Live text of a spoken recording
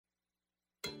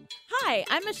Hi,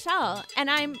 I'm Michelle, and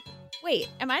am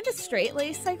I the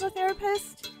straight-laced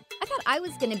psychotherapist? I thought I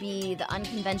was going to be the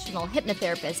unconventional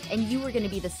hypnotherapist, and you were going to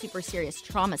be the super serious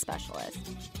trauma specialist.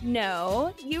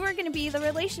 No, you were going to be the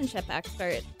relationship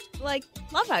expert, like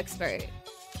love expert.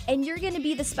 And you're going to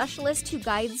be the specialist who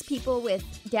guides people with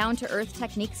down-to-earth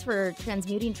techniques for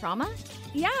transmuting trauma?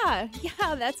 Yeah,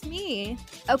 that's me.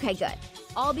 Okay, good.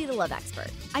 I'll be the love expert.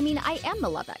 I mean, I am the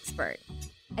love expert.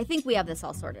 I think we have this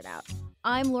all sorted out.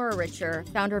 I'm Laura Richer,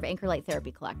 founder of Anchor Light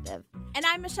Therapy Collective. And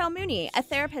I'm Michelle Mooney, a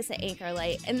therapist at Anchor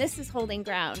Light, and this is Holding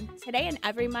Ground. Today and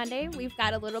every Monday, we've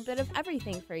got a little bit of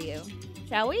everything for you.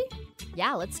 Shall we?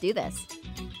 Yeah, let's do this.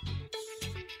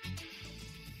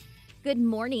 Good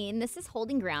morning. This is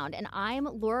Holding Ground, and I'm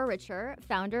Laura Richer,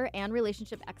 founder and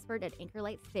relationship expert at Anchor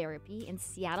Light Therapy in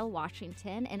Seattle,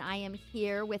 Washington. And I am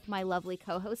here with my lovely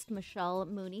co-host, Michelle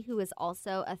Mooney, who is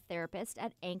also a therapist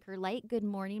at Anchor Light. Good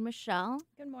morning, Michelle.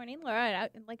 Good morning, Laura.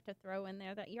 I'd like to throw in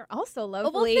there that you're also lovely.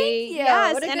 Oh, well, thank you.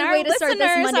 Yes, what a and good our way to start this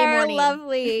listeners Monday are morning.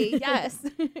 Lovely. Yes.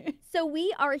 So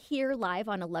we are here live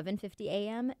on 1150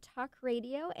 a.m. Talk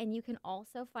Radio, and you can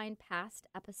also find past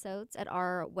episodes at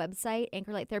our website,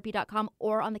 anchorlighttherapy.com,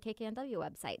 or on the KKNW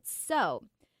website. So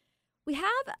we have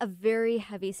a very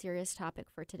heavy, serious topic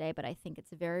for today, but I think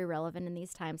it's very relevant in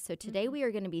these times. So today we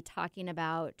are going to be talking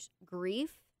about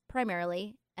grief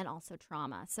primarily and also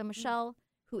trauma. So Michelle,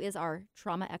 who is our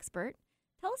trauma expert,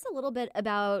 tell us a little bit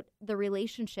about the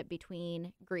relationship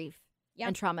between grief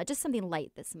and trauma. Just something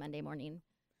light this Monday morning.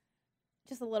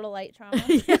 Just a little light trauma.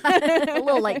 A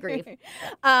little light grief.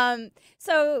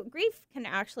 So grief can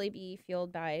actually be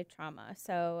fueled by trauma.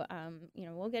 So,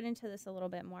 we'll get into this a little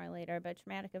bit more later, but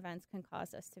traumatic events can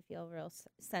cause us to feel a real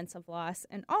sense of loss.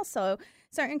 And also,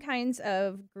 certain kinds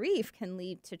of grief can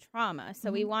lead to trauma.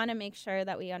 So we want to make sure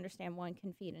that we understand one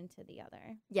can feed into the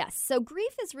other. Yes. So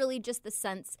grief is really just the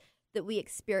sense that we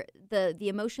experience, the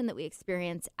emotion that we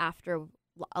experience after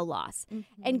a loss.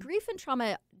 And grief and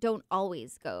trauma don't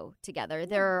always go together.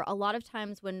 There are a lot of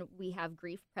times when we have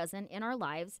grief present in our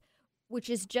lives, which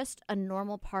is just a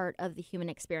normal part of the human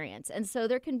experience. And so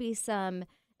there can be some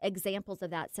examples of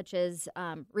that, such as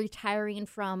retiring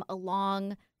from a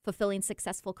long, fulfilling,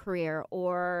 successful career,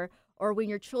 or when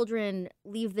your children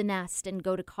leave the nest and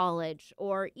go to college,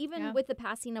 or even with the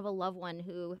passing of a loved one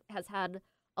who has had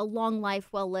a long life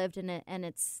well lived in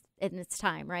its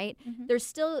time, right? There's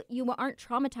still, you aren't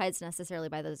traumatized necessarily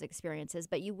by those experiences,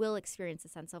 but you will experience a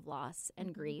sense of loss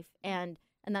and grief, and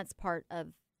that's part of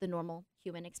the normal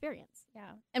human experience.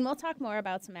 Yeah. And we'll talk more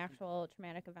about some actual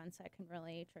traumatic events that can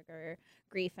really trigger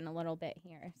grief in a little bit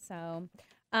here. So,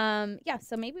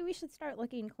 so maybe we should start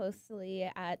looking closely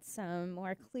at some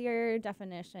more clear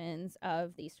definitions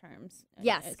of these terms.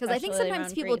 Yes, because I think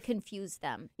sometimes people confuse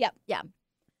them. Yep. Yeah.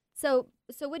 So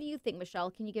what do you think,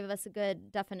 Michelle? Can you give us a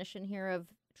good definition here of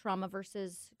trauma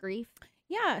versus grief?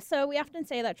 Yeah, so we often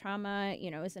say that trauma,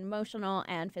 is an emotional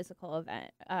and physical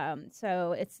event.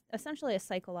 So it's essentially a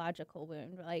psychological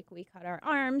wound, like we cut our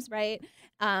arms, right?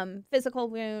 Physical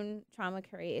wound, trauma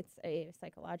creates a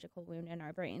psychological wound in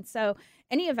our brain. So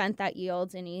any event that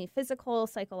yields any physical,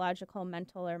 psychological,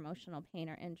 mental, or emotional pain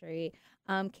or injury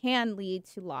can lead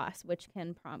to loss, which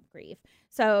can prompt grief.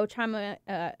 So trauma,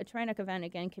 a traumatic event,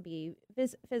 again, could be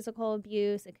physical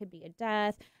abuse. It could be a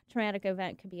death. Traumatic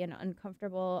event could be an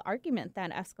uncomfortable argument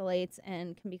that escalates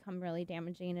and can become really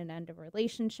damaging and end a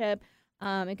relationship.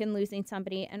 It can losing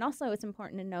somebody. And also it's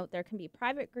important to note there can be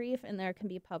private grief and there can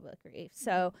be public grief.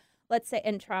 So let's say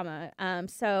in trauma.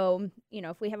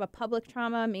 If we have a public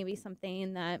trauma, maybe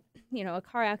something that, a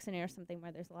car accident or something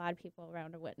where there's a lot of people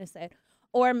around to witness it,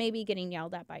 or maybe getting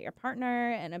yelled at by your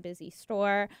partner in a busy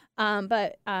store.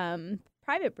 But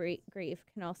private grief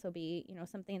can also be,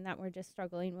 something that we're just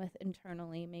struggling with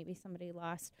internally. Maybe somebody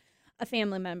lost a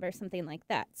family member, something like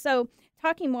that. So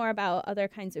talking more about other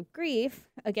kinds of grief,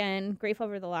 again, grief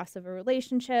over the loss of a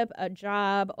relationship, a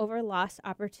job, over lost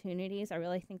opportunities. I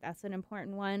really think that's an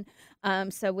important one.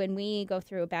 So when we go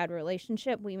through a bad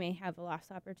relationship, we may have a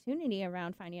lost opportunity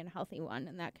around finding a healthy one,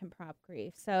 and that can prompt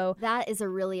grief. So that is a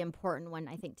really important one,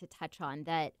 I think, to touch on.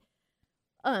 That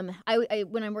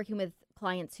when I'm working with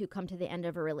clients who come to the end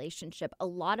of a relationship, a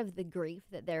lot of the grief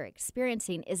that they're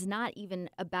experiencing is not even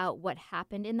about what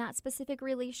happened in that specific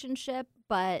relationship,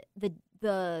 but the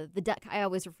I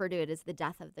always refer to it as the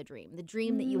death of the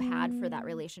dream that you had for that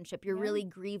relationship. You're really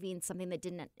grieving something that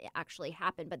didn't actually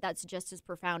happen, but that's just as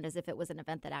profound as if it was an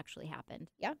event that actually happened.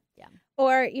 Yeah.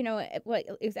 Or,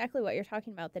 exactly what you're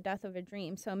talking about, the death of a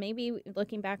dream. So maybe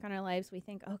looking back on our lives, we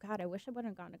think, oh God, I wish I would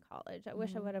have gone to college. I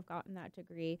wish I would have gotten that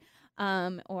degree.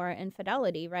 Or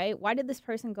infidelity, right? Why did this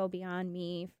person go beyond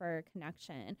me for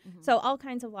connection? So all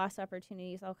kinds of lost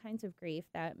opportunities, all kinds of grief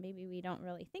that maybe we don't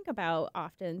really think about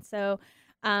often. So,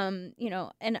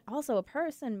 and also a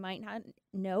person might not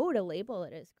know to label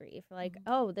it as grief. Like,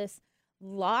 oh, this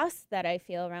loss that I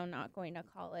feel around not going to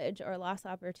college or lost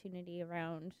opportunity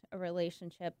around a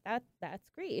relationship, that's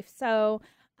grief. So,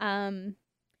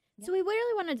 So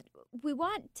we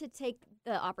want to take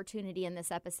the opportunity in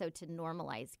this episode to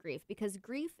normalize grief, because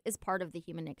grief is part of the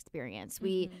human experience.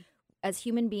 We, as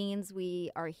human beings,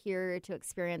 we are here to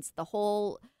experience the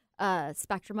whole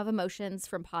spectrum of emotions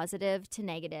from positive to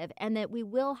negative, and that we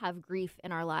will have grief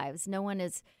in our lives. No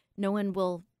one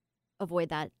will avoid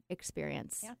that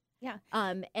experience. Yeah.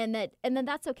 And then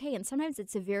that's okay. And sometimes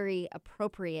it's a very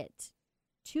appropriate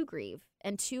to grieve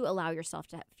and to allow yourself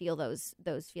to feel those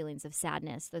feelings of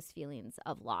sadness, those feelings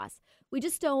of loss. We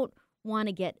just don't want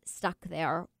to get stuck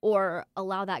there or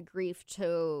allow that grief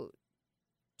to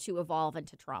evolve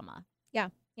into trauma.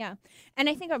 Yeah. And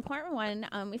I think an important one,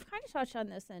 we've kind of touched on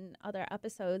this in other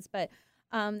episodes, but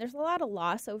there's a lot of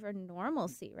loss over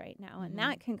normalcy right now, and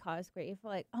that can cause grief.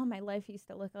 Like, oh, my life used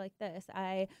to look like this.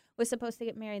 I was supposed to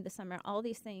get married this summer. All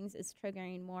these things is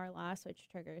triggering more loss, which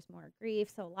triggers more grief.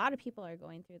 So a lot of people are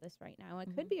going through this right now.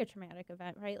 It could be a traumatic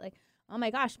event, right? Like, oh my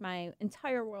gosh, my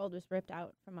entire world was ripped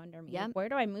out from under me. Where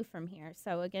do I move from here?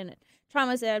 So again,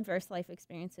 trauma's adverse life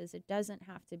experiences. It doesn't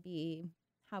have to be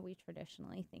how we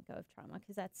traditionally think of trauma,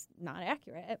 because that's not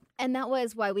accurate. And that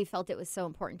was why we felt it was so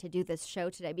important to do this show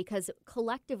today, because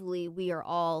collectively we are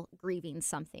all grieving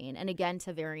something, and again,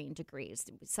 to varying degrees.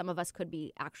 Some of us could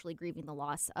be actually grieving the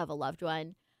loss of a loved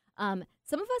one. Some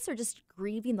of us are just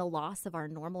grieving the loss of our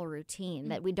normal routine,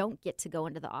 that we don't get to go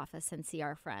into the office and see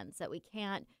our friends, that we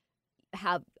can't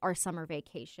have our summer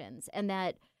vacations, and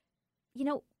that,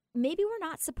 maybe we're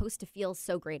not supposed to feel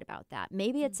so great about that.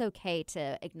 Maybe it's okay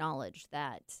to acknowledge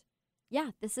that,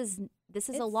 this is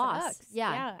a loss. Sucks.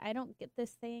 Yeah, I don't get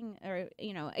this thing, or,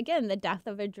 again, the death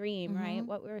of a dream, right?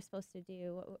 What we were supposed to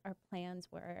do, what our plans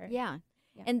were. Yeah.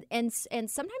 And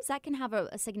sometimes that can have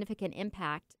a significant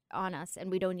impact on us, and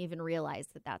we don't even realize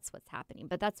that that's what's happening.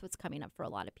 But that's what's coming up for a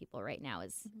lot of people right now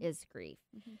is grief.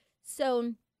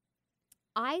 So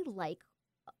I like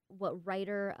what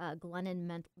writer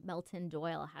Glennon Melton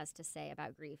Doyle has to say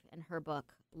about grief in her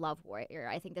book Love Warrior.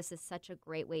 I think this is such a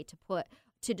great way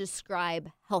to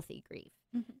describe healthy grief.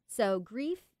 So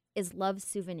grief is love's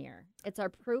souvenir. It's our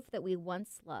proof that we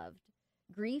once loved.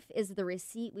 Grief is the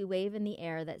receipt we wave in the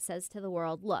air that says to the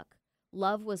world, look,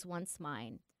 love was once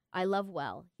mine. I love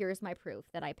well. Here's my proof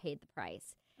that I paid the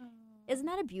price. Isn't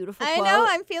that a beautiful quote? I know.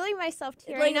 I'm feeling myself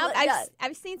tearing up.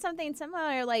 I've seen something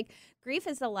similar. Like, grief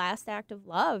is the last act of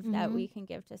love that we can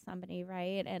give to somebody,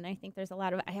 right? And I think there's a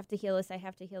lot of, I have to heal this. I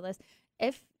have to heal this.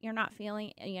 If you're not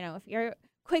feeling, if you're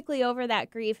quickly over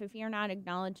that grief, if you're not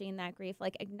acknowledging that grief,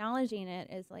 like, acknowledging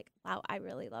it is like, wow, I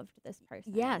really loved this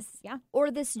person. Yes. Yeah. Or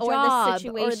this job,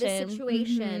 or this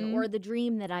situation, or the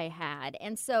dream that I had.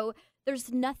 And so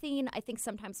there's nothing, I think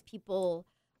sometimes people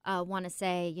want to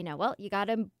say, well, you got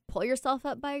to pull yourself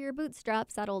up by your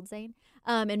bootstraps, that old saying,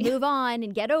 and move on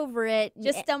and get over it.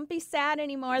 Just don't be sad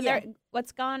anymore.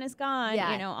 What's gone is gone.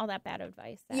 All that bad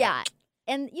advice. And,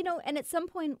 and at some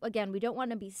point, again, we don't want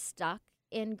to be stuck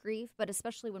in grief, but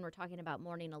especially when we're talking about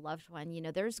mourning a loved one,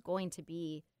 there's going to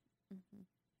be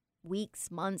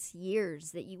weeks, months, years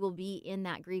that you will be in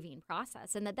that grieving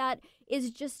process, and that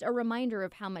is just a reminder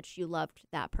of how much you loved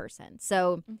that person.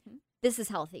 So this is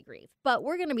healthy grief, but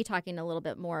we're going to be talking a little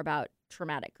bit more about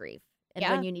traumatic grief and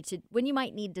when you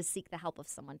might need to seek the help of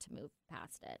someone to move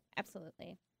past it.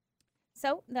 Absolutely.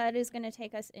 So that is going to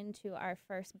take us into our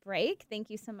first break. Thank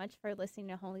you so much for listening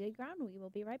to Holy Ground. We will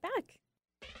be right back.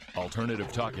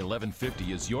 Alternative Talk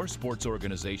 1150 is your sports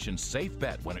organization's safe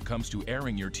bet when it comes to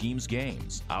airing your team's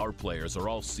games. Our players are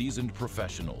all seasoned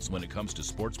professionals when it comes to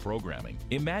sports programming.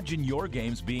 Imagine your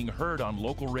games being heard on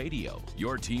local radio.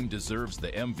 Your team deserves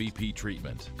the MVP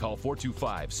treatment. Call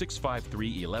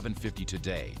 425-653-1150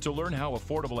 today to learn how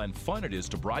affordable and fun it is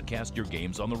to broadcast your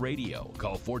games on the radio.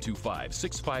 Call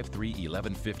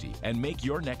 425-653-1150 and make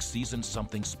your next season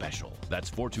something special. That's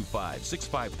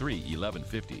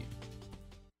 425-653-1150.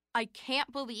 I can't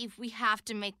believe we have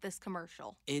to make this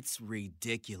commercial. It's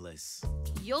ridiculous.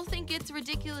 You'll think it's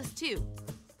ridiculous too.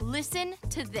 Listen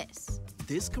to this.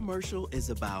 This commercial is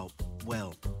about,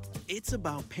 It's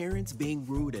about parents being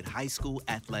rude at high school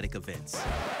athletic events.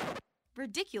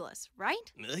 Ridiculous,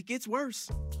 right? It gets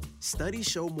worse. Studies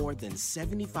show more than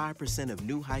 75% of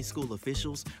new high school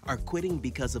officials are quitting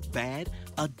because of bad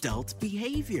adult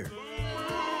behavior.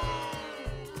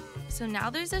 So now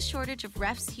there's a shortage of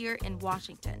refs here in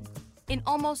Washington, in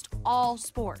almost all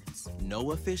sports.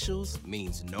 No officials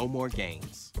means no more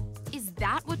games. Is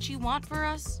that what you want for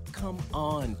us? Come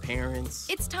on, parents.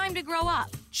 It's time to grow up.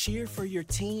 Cheer for your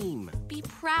team, Be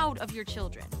proud of your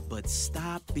children. but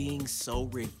stop being so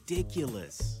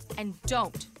ridiculous. And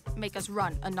don't make us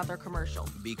run another commercial.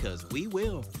 Because we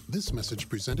will. This message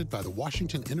presented by the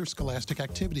Washington Interscholastic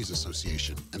Activities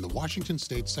Association and the Washington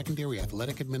State Secondary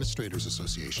Athletic Administrators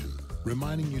Association,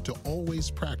 reminding you to always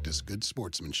practice good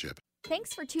sportsmanship.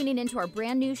 Thanks for tuning into our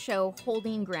brand new show,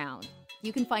 Holding Ground.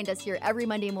 You can find us here every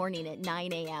Monday morning at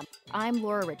 9 a.m. I'm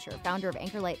Laura Richer, founder of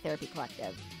Anchor Light Therapy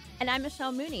Collective. And I'm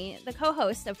Michelle Mooney, the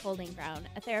co-host of Holding Ground,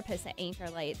 a therapist at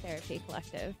Anchor Light Therapy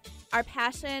Collective. Our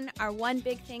passion, our one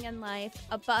big thing in life,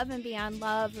 above and beyond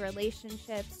love,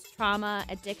 relationships, trauma,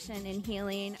 addiction, and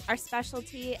healing, our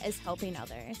specialty is helping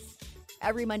others.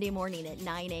 Every Monday morning at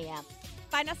 9 a.m.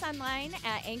 Find us online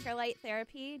at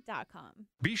anchorlighttherapy.com.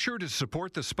 Be sure to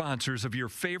support the sponsors of your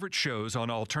favorite shows on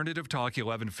Alternative Talk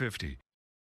 1150.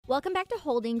 Welcome back to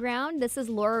Holding Ground. This is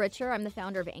Laura Richer. I'm the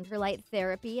founder of Anchor Light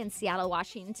Therapy in Seattle,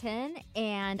 Washington,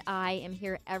 and I am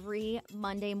here every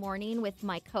Monday morning with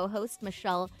my co-host,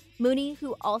 Michelle Mooney,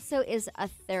 who also is a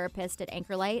therapist at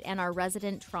Anchor Light and our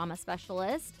resident trauma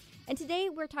specialist. And today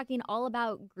we're talking all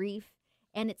about grief,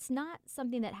 and it's not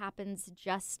something that happens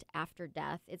just after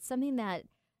death. It's something that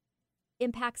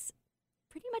impacts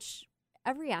pretty much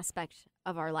every aspect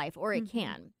of our life, or it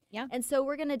can. Yeah. And so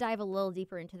we're going to dive a little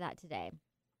deeper into that today.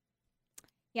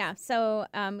 Yeah, so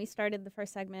we started the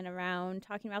first segment around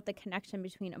talking about the connection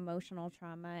between emotional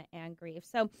trauma and grief.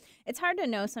 So it's hard to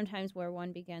know sometimes where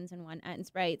one begins and one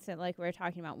ends, right? So like we were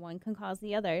talking about, one can cause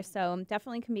the other. So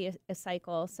definitely can be a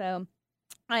cycle. So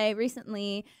I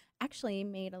recently actually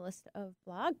made a list of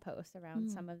blog posts around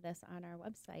some of this on our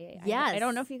website. Yes. I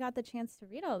don't know if you got the chance to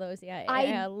read all those yet,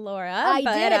 Laura. I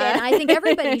but, did, and I think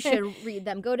everybody should read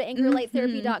them. Go to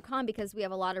anchorlighttherapy.com because we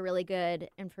have a lot of really good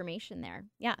information there.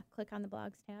 Yeah, click on the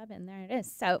blogs tab, and there it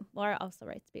is. So Laura also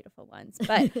writes beautiful ones.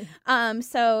 But and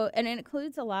it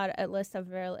includes a list of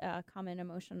very common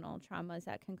emotional traumas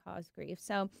that can cause grief.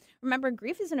 So remember,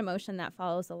 grief is an emotion that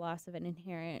follows the loss of an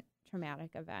inherent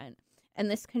traumatic event. And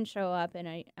this can show up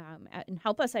and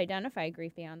help us identify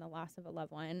grief beyond the loss of a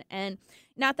loved one. And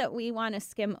not that we want to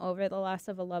skim over the loss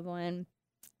of a loved one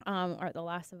or the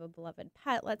loss of a beloved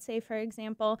pet, let's say, for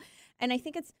example. And I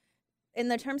think it's in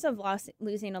the terms of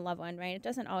losing a loved one, right? It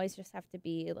doesn't always just have to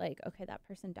be like, okay, that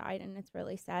person died and it's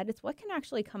really sad. It's what can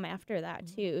actually come after that,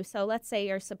 too. So let's say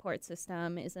your support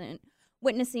system isn't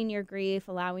witnessing your grief,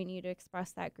 allowing you to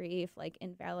express that grief, like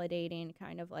invalidating,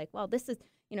 kind of like, well, this is,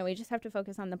 we just have to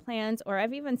focus on the plans. Or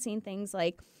I've even seen things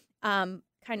like kind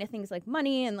of things like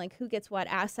money and like who gets what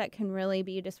asset can really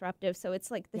be disruptive. So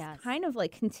it's like this kind of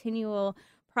like continual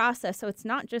process. So it's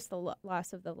not just the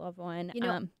loss of the loved one.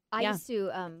 I used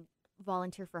to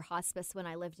volunteer for hospice when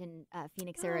I lived in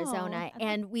Phoenix, Arizona,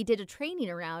 and we did a training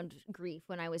around grief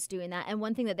when I was doing that. And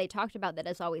one thing that they talked about that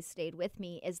has always stayed with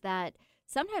me is that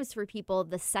sometimes for people,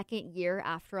 the second year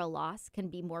after a loss can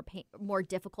be more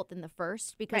difficult than the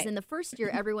first, because in the first year,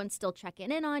 everyone's still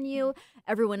checking in on you.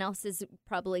 Everyone else is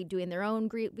probably doing their own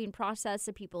grieving process,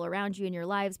 the people around you in your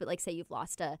lives. But like, say you've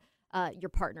lost your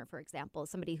partner, for example,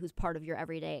 somebody who's part of your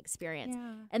everyday experience.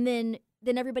 Yeah. And then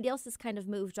everybody else has kind of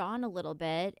moved on a little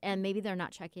bit, and maybe they're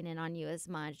not checking in on you as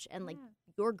much. And like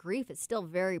your grief is still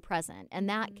very present, and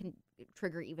that can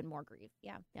trigger even more grief.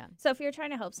 Yeah. So if you're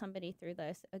trying to help somebody through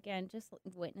this, again, just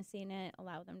witnessing it,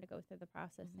 allow them to go through the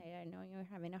process. Say, I know you're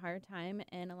having a hard time,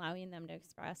 and allowing them to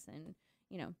express and,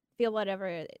 feel whatever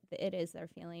it is they're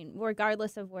feeling,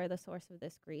 regardless of where the source of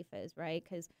this grief is, right?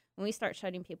 Because when we start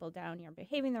shutting people down, you're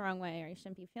behaving the wrong way, or you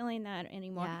shouldn't be feeling that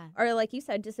anymore. Yeah. Or like you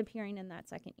said, disappearing in that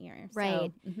second year.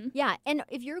 Right. So, yeah. And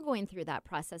if you're going through that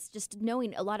process, just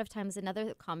knowing a lot of times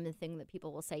another common thing that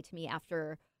people will say to me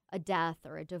after a death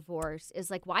or a divorce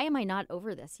is like, why am I not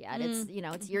over this yet? It's,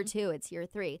 it's year 2, it's year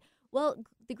 3. Well,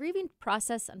 the grieving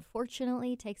process,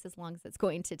 unfortunately, takes as long as it's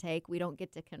going to take. We don't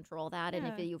get to control that. Yeah. And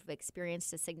if you've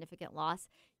experienced a significant loss,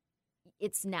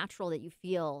 it's natural that you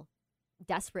feel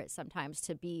desperate sometimes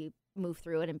to move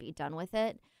through it and be done with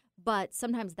it. But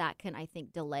sometimes that can, I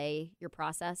think, delay your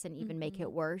process and even make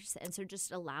it worse. And so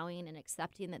just allowing and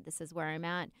accepting that this is where I'm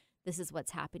at, this is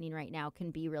what's happening right now,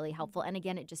 can be really helpful. And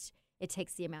again, it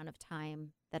takes the amount of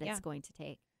time that it's going to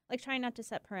take. like try not to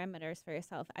set parameters for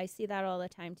yourself. I see that all the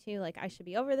time too. Like I should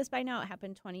be over this by now. It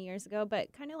happened 20 years ago.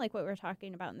 But kind of like what we were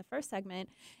talking about in the first segment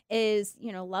is,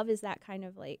 you know, love is that kind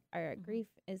of like, or grief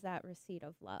is that receipt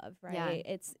of love, right?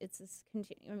 Yeah. It's this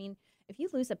I mean, if you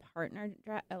lose a partner,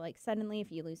 like suddenly,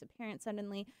 if you lose a parent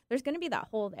suddenly, there's going to be that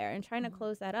hole there, and trying to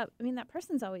close that up. I mean, that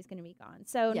person's always going to be gone.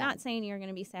 So not saying you're going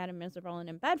to be sad and miserable and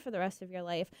in bed for the rest of your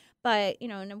life, but, you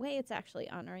know, in a way, it's actually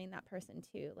honoring that person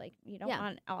too. Like you don't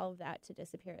want all of that to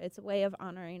disappear. It's a way of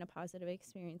honoring a positive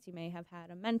experience you may have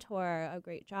had, a mentor, a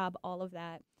great job, all of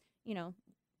that, you know.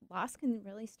 Loss can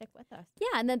really stick with us.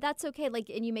 Yeah, and then that's okay. Like,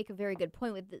 and you make a very good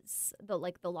point with this, the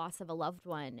loss of a loved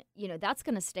one. You know, that's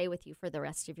going to stay with you for the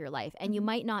rest of your life, and you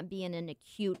might not be in an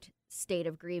acute state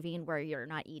of grieving where you're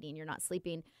not eating, you're not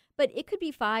sleeping, but it could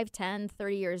be 5, 10,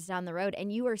 30 years down the road,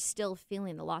 and you are still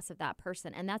feeling the loss of that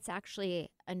person, and that's actually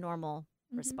a normal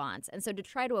response. And so to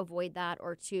try to avoid that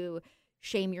or to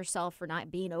shame yourself for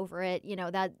not being over it, you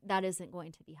know, that isn't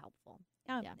going to be helpful.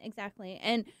 Yeah, exactly.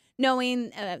 And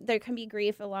knowing there can be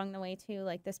grief along the way too.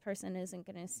 Like this person isn't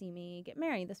going to see me get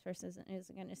married. This person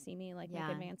isn't going to see me like make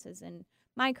advances in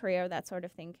my career. That sort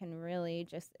of thing can really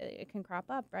just it can crop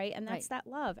up, right? And that's that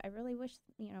love. I really wish,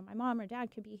 you know, my mom or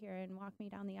dad could be here and walk me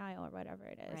down the aisle or whatever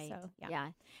it is. Right. So yeah.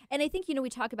 And I think, you know, we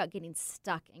talk about getting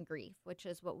stuck in grief, which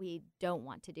is what we don't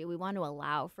want to do. We want to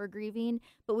allow for grieving,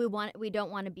 but we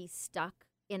don't want to be stuck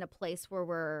in a place where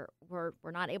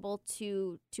we're not able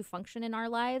to function in our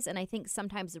lives. And I think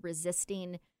sometimes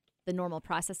resisting the normal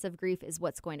process of grief is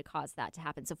what's going to cause that to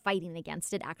happen. So fighting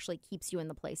against it actually keeps you in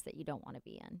the place that you don't want to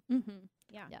be in. Mm-hmm.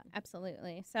 Yeah,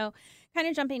 absolutely. So kind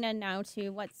of jumping in now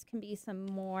to what can be some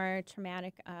more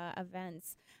traumatic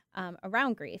events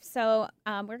around grief. So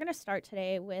we're going to start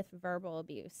today with verbal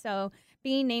abuse. So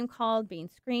being name called, being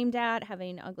screamed at,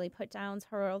 having ugly put downs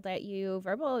hurled at you,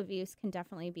 verbal abuse can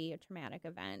definitely be a traumatic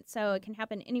event. So it can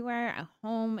happen anywhere, at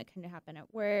home, it can happen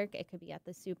at work, it could be at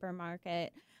the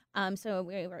supermarket. So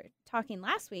we were talking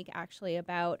last week actually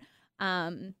about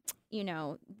you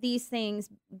know, these things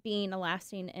being a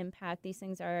lasting impact. These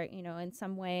things are, you know, in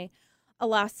some way a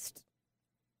lost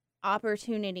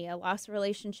opportunity, a lost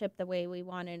relationship the way we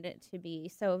wanted it to be.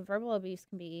 So verbal abuse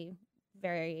can be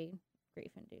very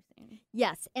grief inducing.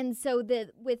 Yes. And so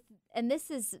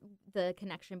this is the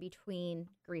connection between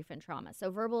grief and trauma. So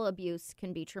verbal abuse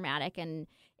can be traumatic, and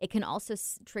it can also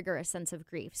trigger a sense of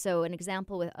grief. So an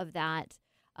example of that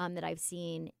that I've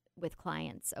seen with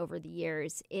clients over the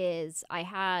years is I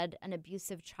had an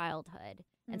abusive childhood,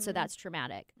 and so that's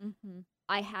traumatic.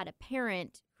 I had a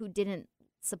parent who didn't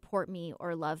support me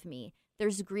or love me.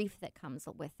 There's grief that comes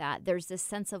with that. There's this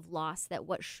sense of loss that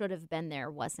what should have been there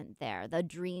wasn't there. The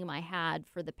dream I had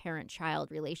for the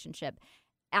parent-child relationship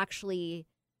actually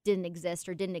didn't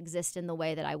exist in the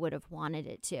way that I would have wanted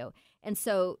it to. And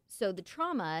so the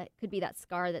trauma could be that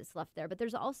scar that's left there, but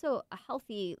there's also a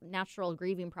healthy, natural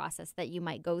grieving process that you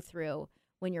might go through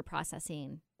when you're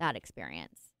processing that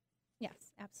experience.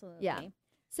 Yes, absolutely. Yeah.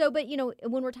 So, but, you know,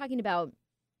 when we're talking about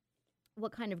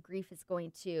what kind of grief is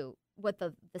going to, what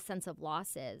the sense of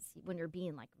loss is when you're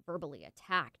being like verbally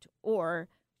attacked, or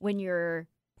when you're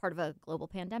part of a global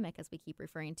pandemic, as we keep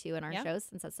referring to in our shows,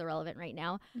 since that's so relevant right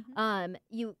now,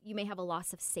 you may have a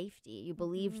loss of safety. You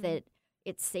believe that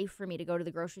it's safe for me to go to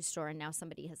the grocery store, and now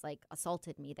somebody has like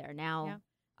assaulted me there. Now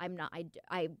I'm not,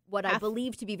 I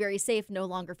believe to be very safe no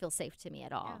longer feels safe to me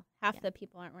at all. Half the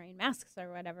people aren't wearing masks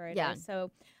or whatever it is.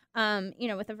 So, you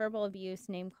know, with the verbal abuse,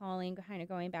 name calling, kind of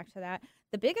going back to that,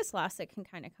 the biggest loss that can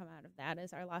kind of come out of that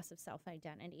is our loss of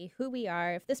self-identity, who we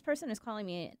are. If this person is calling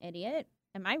me an idiot,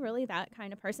 am I really that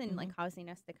kind of person? Like causing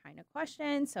us to kind of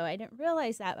question. So I didn't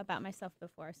realize that about myself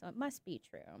before. So it must be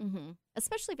true.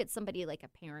 Especially if it's somebody like a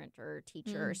parent or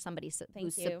teacher or somebody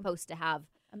who's supposed to have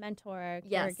a mentor,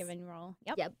 caregiving role.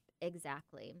 Yep,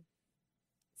 exactly.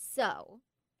 So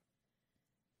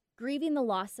grieving the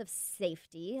loss of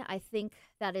safety, I think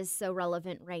that is so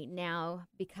relevant right now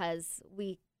because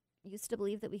we used to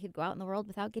believe that we could go out in the world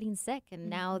without getting sick, and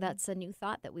now that's a new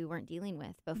thought that we weren't dealing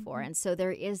with before. And so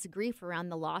there is grief around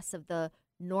the loss of the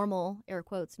normal, air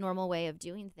quotes, normal way of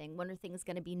doing things. When are things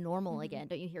going to be normal again?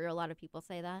 Don't you hear a lot of people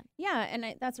say that? Yeah,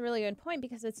 and that's a really good point,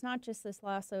 because it's not just this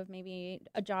loss of maybe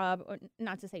a job, or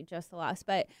not to say just the loss,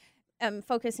 but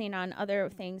focusing on other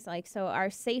things, like, so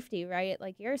our safety, right?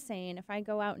 Like you're saying, if I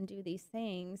go out and do these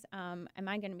things, am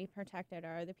I going to be protected?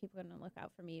 Or are the people going to look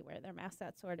out for me, wear their masks,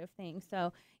 that sort of thing?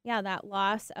 So yeah, that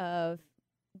loss of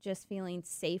just feeling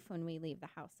safe when we leave the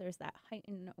house. There's that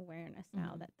heightened awareness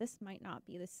now that this might not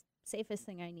be the safest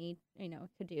thing I need,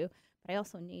 could do, but I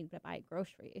also need to buy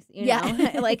groceries, you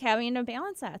know, like having to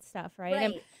balance that stuff,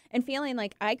 right? And feeling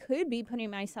like I could be putting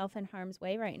myself in harm's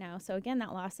way right now. So again,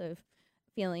 that loss of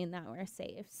feeling that we're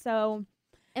safe. So,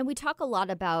 and we talk a lot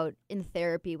about in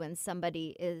therapy when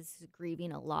somebody is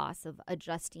grieving a loss of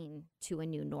adjusting to a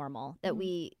new normal, that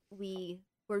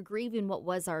we're grieving what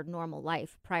was our normal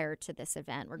life prior to this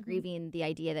event. We're grieving the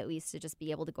idea that we used to just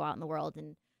be able to go out in the world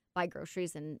and buy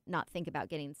groceries and not think about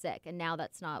getting sick. And now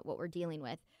that's not what we're dealing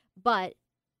with. But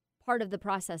part of the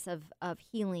process of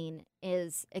healing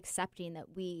is accepting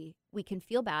that we can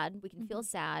feel bad, we can feel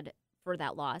sad for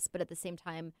that loss, but at the same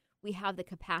time, we have the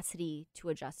capacity to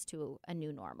adjust to a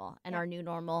new normal. And our new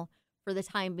normal for the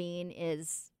time being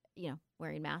is,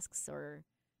 wearing masks or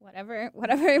whatever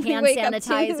hand we wake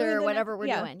sanitizer up to, or whatever we're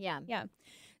doing. Yeah.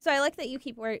 So I like that you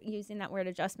keep using that word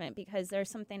adjustment, because there's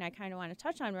something I kind of want to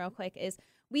touch on real quick is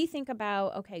we think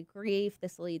about, okay, grief,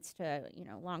 this leads to,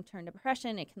 long-term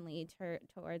depression. It can lead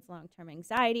towards long-term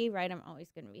anxiety, right? I'm always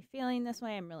going to be feeling this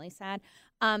way. I'm really sad.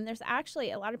 There's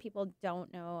actually a lot of people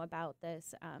don't know about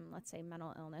this, let's say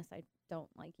mental illness. I don't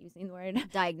like using the word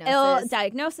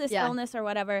diagnosis, illness or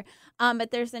whatever.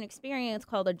 But there's an experience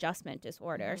called adjustment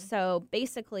disorder. So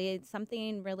basically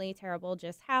something really terrible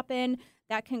just happened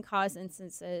that can cause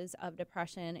instances of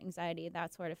depression, anxiety,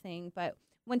 that sort of thing. But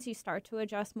once you start to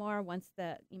adjust more, once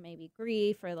you maybe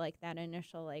grief or like that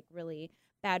initial like really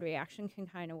bad reaction can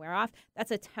kind of wear off,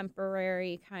 that's a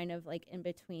temporary kind of like in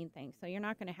between thing. So you're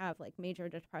not going to have like major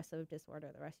depressive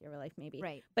disorder the rest of your life maybe.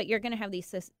 Right. But you're going to have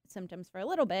these symptoms for a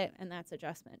little bit, and that's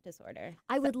adjustment disorder.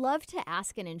 I would love to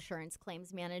ask an insurance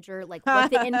claims manager like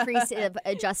what the increase of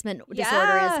adjustment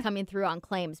disorder is coming through on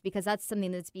claims, because that's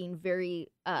something that's being very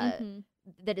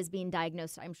that is being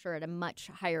diagnosed, I'm sure, at a much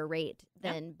higher rate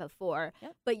than before.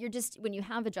 But you're just, when you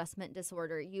have adjustment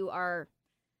disorder, you are,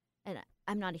 and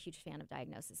I'm not a huge fan of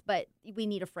diagnosis, but we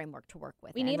need a framework to work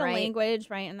with. We need a language,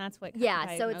 right? And that's what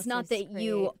so it's not that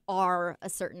you are a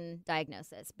certain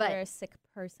diagnosis, but you're a sick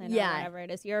person or whatever it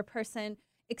is. You're a person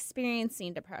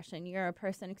experiencing depression. You're a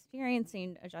person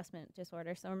experiencing adjustment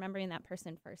disorder. So remembering that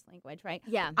person first language, right?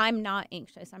 Yeah. I'm not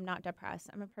anxious. I'm not depressed.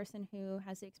 I'm a person who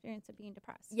has the experience of being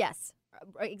depressed. Yes,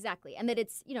 exactly. And that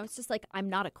it's, it's just like, I'm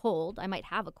not a cold. I might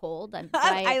have a cold.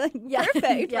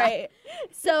 Perfect, right?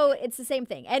 So it's the same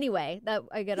thing. Anyway, that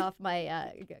I get off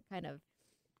my kind of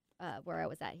where I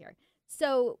was at here.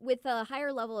 So with a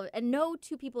higher level of, and no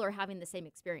two people are having the same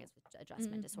experience with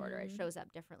adjustment disorder. It shows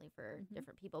up differently for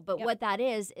different people. But what that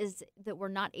is that we're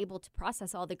not able to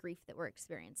process all the grief that we're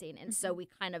experiencing. And so we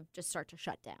kind of just start to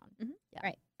shut down.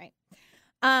 Right.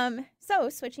 So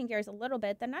switching gears a little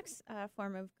bit, the next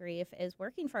form of grief is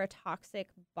working for a toxic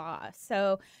boss.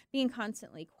 So being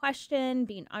constantly questioned,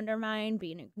 being undermined,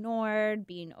 being ignored,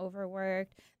 being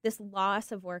overworked, this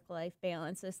loss of work-life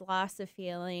balance, this loss of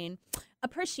feeling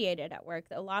appreciated at work,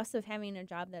 the loss of having a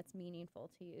job that's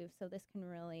meaningful to you. So this can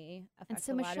really affect and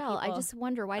so a lot Michelle, of people. I just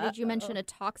wonder, why did you mention a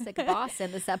toxic boss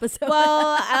in this episode?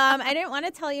 Well, I didn't want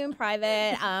to tell you in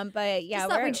private, but yeah, just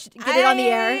thought we'd get it on the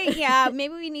air. Yeah,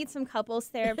 maybe we need some couples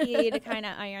therapy to kind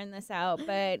of iron this out.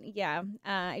 But yeah,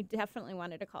 I definitely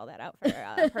wanted to call that out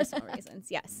for personal reasons.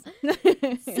 Yes.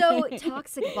 So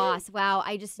toxic boss. Wow.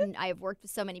 I've worked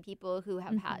with so many people who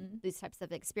have had these types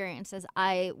of experiences.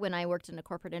 When I worked in a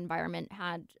corporate environment,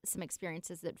 had some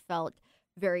experiences that felt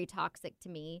very toxic to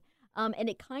me. And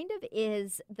it kind of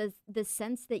is the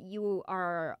sense that you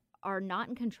are not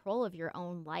in control of your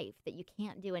own life, that you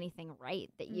can't do anything right,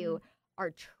 that you are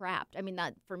trapped. I mean,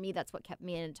 that for me, that's what kept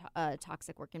me in a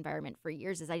toxic work environment for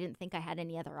years, is I didn't think I had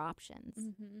any other options.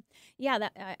 Yeah,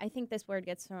 I think this word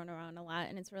gets thrown around a lot,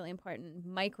 and it's really important.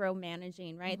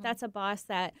 Micromanaging, right? That's a boss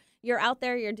that you're out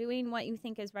there, you're doing what you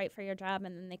think is right for your job,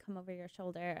 and then they come over your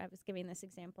shoulder. I was giving this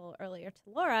example earlier to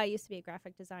Laura. I used to be a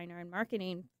graphic designer and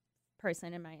marketing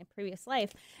person in my previous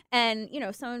life, and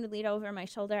someone would lead over my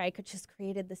shoulder. I could just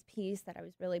created this piece that I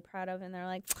was really proud of, and they're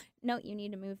like, no, you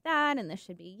need to move that, and this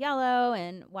should be yellow,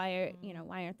 and why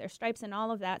aren't there stripes and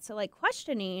all of that. So like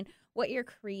questioning what your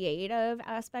creative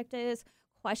aspect is,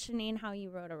 questioning how you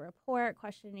wrote a report,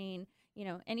 questioning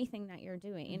anything that you're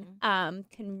doing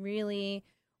can really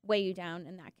weigh you down,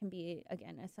 and that can be,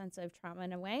 again, a sense of trauma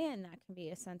in a way, and that can be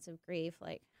a sense of grief,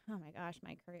 like, oh my gosh,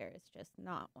 my career is just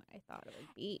not what I thought it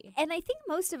would be. And I think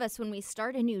most of us, when we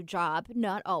start a new job,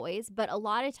 not always, but a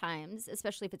lot of times,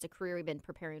 especially if it's a career we've been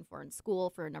preparing for in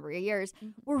school for a number of years,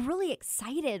 we're really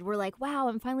excited. We're like, wow,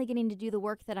 I'm finally getting to do the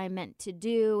work that I meant to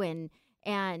do, and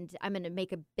and I'm going to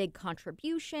make a big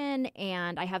contribution,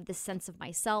 and I have this sense of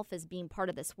myself as being part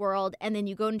of this world. And then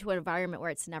you go into an environment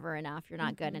where it's never enough. You're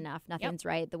not good enough. Nothing's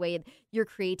right. The way your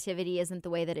creativity isn't the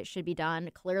way that it should be done.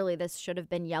 Clearly, this should have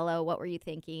been yellow. What were you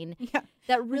thinking? Yeah.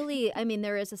 That really, I mean,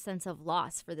 there is a sense of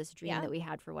loss for this dream that we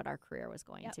had for what our career was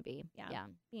going to be. Yeah.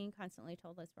 Being constantly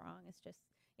told it's wrong is just,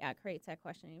 it creates that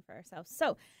questioning for ourselves.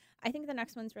 So I think the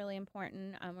next one's really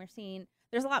important.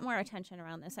 There's a lot more attention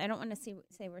around this. I don't want to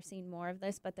say we're seeing more of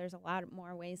this, but there's a lot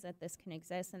more ways that this can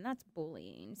exist, and that's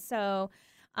bullying. So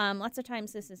lots of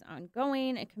times this is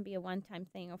ongoing. It can be a one-time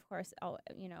thing, of course,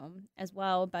 as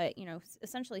well. But,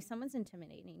 essentially someone's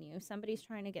intimidating you. Somebody's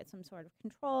trying to get some sort of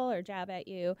control or jab at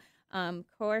you,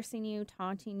 coercing you,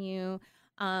 taunting you.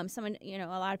 Someone, a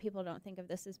lot of people don't think of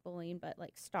this as bullying, but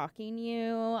like stalking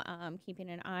you, keeping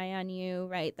an eye on you,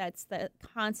 right? That's the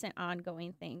constant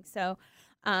ongoing thing. So,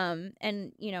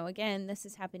 again, this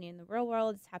is happening in the real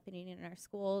world. It's happening in our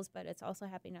schools, but it's also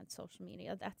happening on social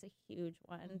media. That's a huge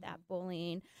one, that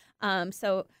bullying.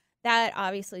 So that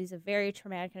obviously is a very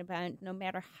traumatic event, no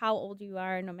matter how old you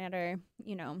are, no matter,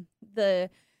 the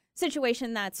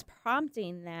situation that's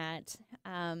prompting that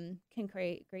can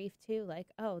create grief too. Like,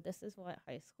 oh, this is what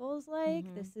high school is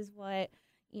like. This is what,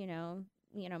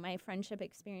 my friendship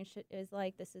experience is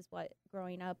like. This is what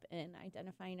growing up and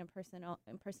identifying a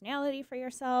personality for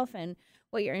yourself and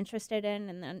what you're interested in.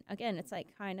 And then again, it's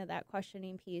like kind of that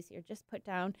questioning piece. You're just put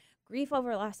down grief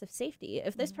over loss of safety.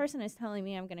 If this person is telling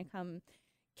me I'm going to come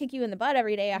kick you in the butt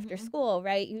every day after school,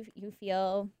 right? You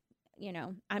feel,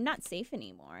 I'm not safe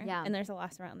anymore. Yeah. And there's a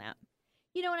loss around that.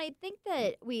 And I think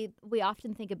that we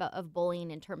often think of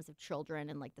bullying in terms of children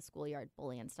and like the schoolyard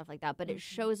bully and stuff like that, but it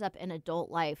shows up in adult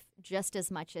life just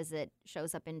as much as it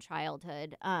shows up in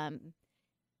childhood.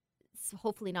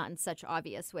 Hopefully not in such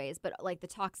obvious ways, but like the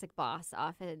toxic boss,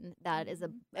 often that is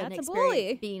an experience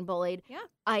bully. Being bullied. Yeah.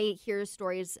 I hear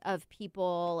stories of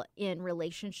people in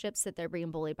relationships that they're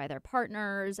being bullied by their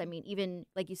partners. I mean, even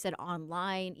like you said,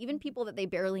 online, even people that they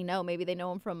barely know. Maybe they know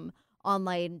them from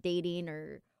online dating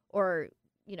or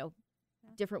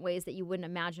different ways that you wouldn't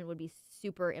imagine would be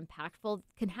super impactful,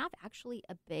 can have actually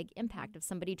a big impact of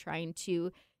somebody trying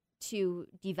to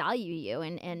devalue you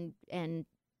and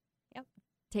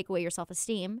take away your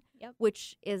self-esteem,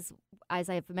 which is, as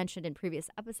I've mentioned in previous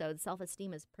episodes,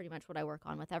 self-esteem is pretty much what I work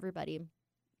on with everybody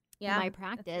in my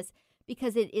practice,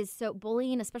 because it is so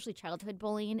bullying, especially childhood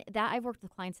bullying, that I've worked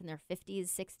with clients in their 50s,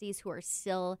 60s who are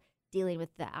still dealing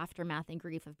with the aftermath and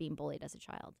grief of being bullied as a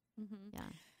child. Yeah.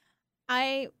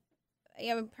 I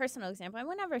have a personal example. I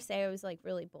would never say I was like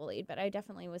really bullied, but I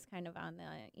definitely was kind of on the,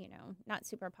 not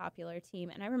super popular team.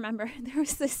 And I remember there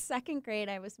was this second grade,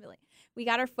 we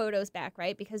got our photos back,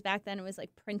 right? Because back then it was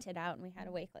like printed out and we had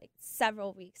to wait like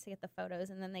several weeks to get the photos,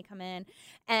 and then they come in.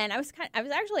 And I was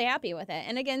actually happy with it.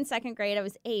 And again, second grade, I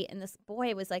was 8, and this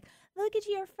boy was like, look at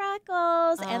your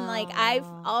freckles. And like, I've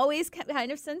always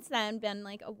kind of since then been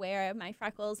like aware of my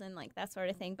freckles and like that sort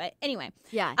of thing. But anyway,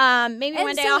 maybe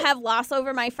one day I'll have loss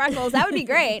over my freckles. That would be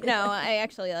great. No, I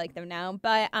actually like them now.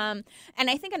 But and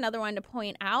I think another one to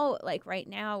point out, like right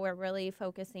now, we're really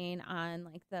focusing on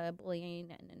like the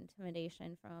bullying and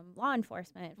intimidation from law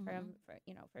enforcement,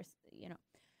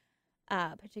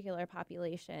 particular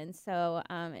population. So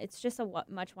it's just a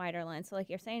much wider lens. So like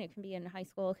you're saying, it can be in high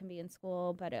school, it can be in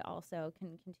school, but it also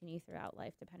can continue throughout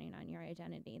life depending on your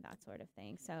identity, that sort of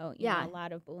thing. So a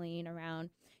lot of bullying around,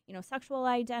 sexual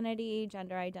identity,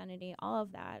 gender identity, all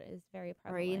of that is very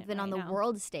prevalent. Or even on the now.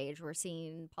 World stage, we're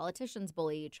seeing politicians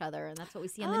bully each other, and that's what we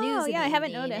see in the news. Oh, yeah, I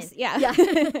haven't noticed. Yeah.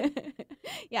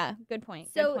 Yeah, good point.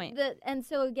 So good point.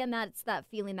 So again, that's that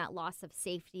feeling, that loss of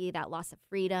safety, that loss of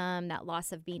freedom, that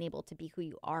loss of being able to be who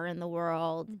you are in the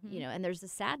world, and there's a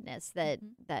sadness that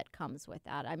comes with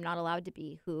that. I'm not allowed to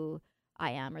be who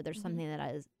I am, or there's something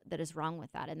that is wrong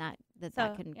with that, and that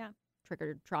can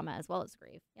trigger trauma as well as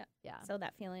grief. Yeah. So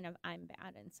that feeling of I'm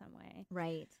bad in some way.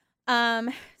 Right.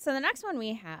 So the next one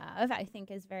we have, I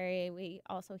think, is we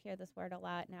also hear this word a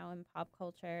lot now in pop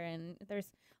culture, and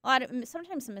there's a lot of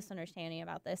sometimes some misunderstanding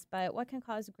about this, but what can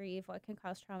cause grief, what can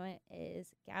cause trauma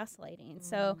is gaslighting.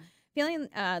 So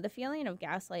the feeling of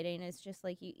gaslighting is just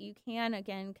like you can,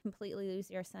 again, completely lose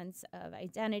your sense of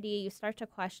identity. You start to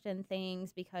question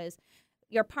things because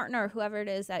your partner, whoever it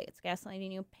is that it's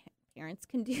gaslighting you, parents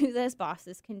can do this,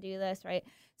 bosses can do this, right?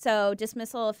 So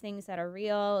dismissal of things that are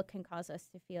real can cause us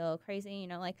to feel crazy,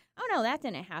 like, oh no, that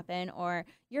didn't happen, or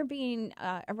you're being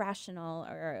irrational,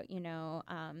 or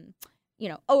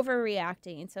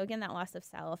overreacting. So again, that loss of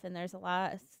self, and there's a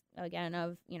lot again,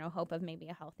 of, hope of maybe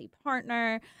a healthy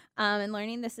partner, and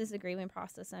learning this is a grieving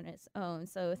process on its own.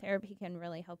 So therapy can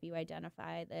really help you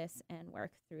identify this and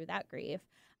work through that grief.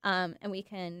 And we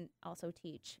can also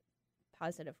teach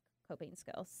positive coping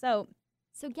skills. So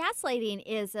gaslighting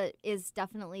is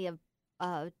definitely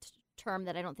a term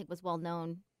that I don't think was well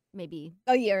known maybe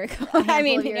a year ago.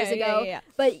 Years ago. Yeah.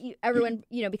 But everyone,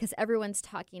 because everyone's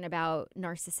talking about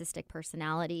narcissistic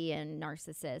personality and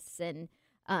narcissists, and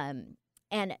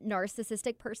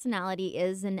narcissistic personality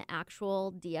is an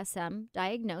actual DSM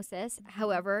diagnosis.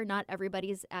 However, not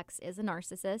everybody's ex is a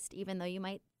narcissist, even though you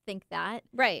might think that.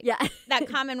 Right. Yeah. That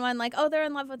common one, like, oh, they're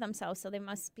in love with themselves, so they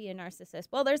must be a narcissist.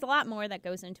 Well, there's a lot more that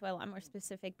goes into a lot more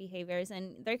specific behaviors,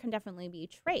 and there can definitely be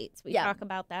traits. We talk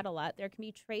about that a lot. There can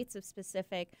be traits of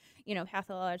specific,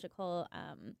 pathological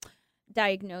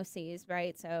diagnoses,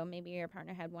 right? So maybe your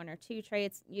partner had 1 or 2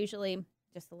 traits. Usually,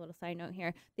 just a little side note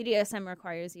here, the DSM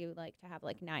requires you to have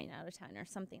 9 out of 10 or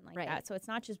something like that. So it's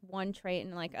not just one trait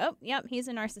and oh, yep, he's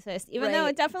a narcissist, even though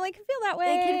it definitely can feel that way.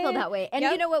 It can feel that way. And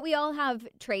you know what? We all have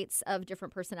traits of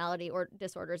different personality or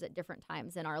disorders at different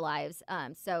times in our lives.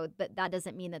 But that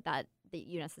doesn't mean that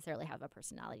you necessarily have a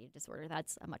personality disorder.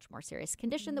 That's a much more serious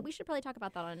condition that we should probably talk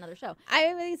about that on another show.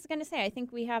 I was going to say, I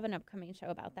think we have an upcoming show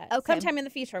about that. Okay. Sometime in the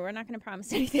future. We're not going to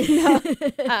promise anything.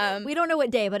 No. We don't know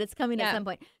what day, but it's coming at some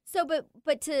point. So,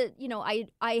 but to,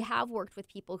 I have worked with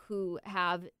people who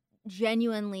have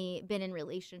genuinely been in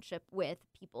relationship with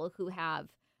people who have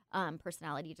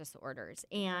personality disorders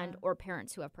or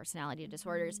parents who have personality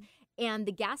disorders. And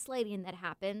the gaslighting that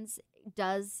happens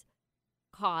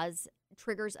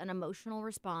triggers an emotional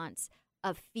response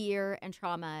of fear and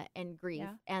trauma and grief.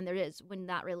 And there is, when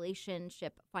that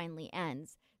relationship finally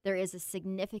ends, there is a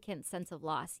significant sense of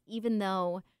loss, even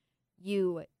though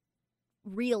you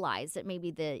realize that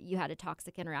maybe you had a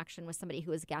toxic interaction with somebody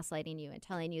who was gaslighting you and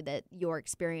telling you that your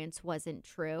experience wasn't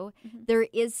true. There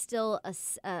is still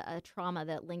a trauma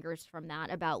that lingers from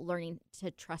that, about learning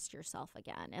to trust yourself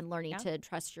again and learning to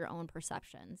trust your own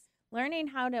perceptions. Learning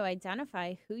how to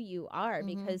identify who you are,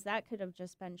 because that could have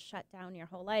just been shut down your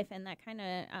whole life. And that kind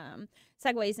of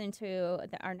segues into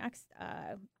our next,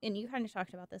 and you kind of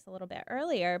talked about this a little bit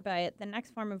earlier, but the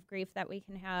next form of grief that we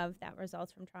can have that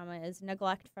results from trauma is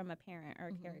neglect from a parent or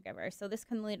a caregiver. So this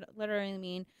can literally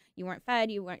mean you weren't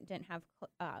fed, you didn't have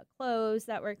clothes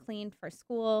that were cleaned for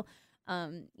school,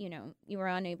 you were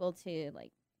unable to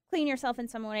clean yourself in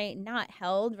some way, not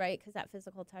held, right? Because that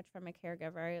physical touch from a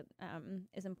caregiver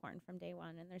is important from day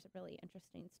one. And there's a really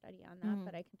interesting study on that,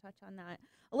 but I can touch on that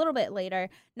a little bit later.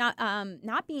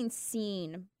 Not being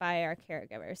seen by our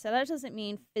caregiver. So that doesn't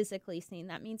mean physically seen.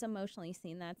 That means emotionally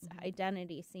seen. That's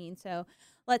identity seen. So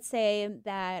let's say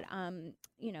that,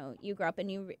 you grew up and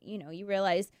you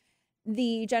realize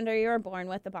the gender you were born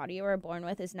with, the body you were born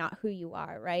with, is not who you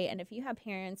are, right? And if you have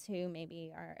parents who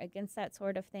maybe are against that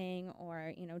sort of thing,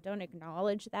 or, don't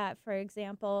acknowledge that, for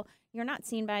example, you're not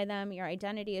seen by them, your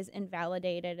identity is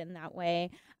invalidated in that way.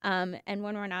 And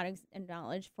when we're not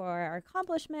acknowledged for our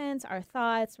accomplishments, our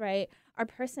thoughts, right, our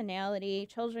personality,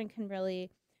 children can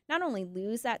really not only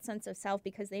lose that sense of self,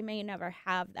 because they may never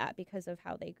have that because of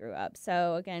how they grew up.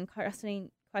 So again,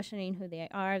 questioning who they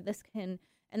are,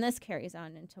 and this carries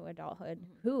on into adulthood.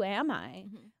 Who am I?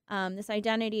 This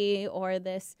identity or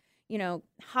this,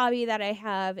 hobby that I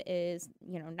have is,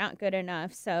 not good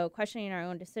enough. So questioning our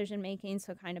own decision making.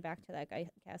 So kind of back to that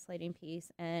gaslighting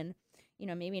piece, and,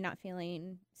 maybe not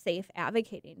feeling safe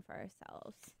advocating for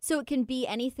ourselves. So it can be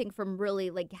anything from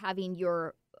really having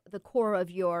the core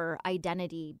of your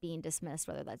identity being dismissed,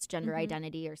 whether that's gender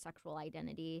identity or sexual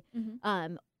identity,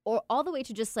 or all the way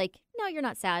to just no, you're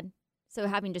not sad. So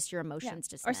having just your emotions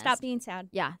dismissed. Or stop being sad.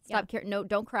 Yeah. No,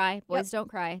 don't cry. Boys, don't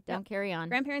cry. Don't carry on.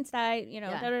 Grandparents died,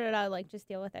 just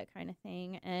deal with it kind of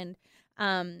thing. And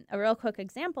a real quick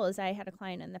example is I had a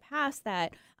client in the past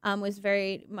that was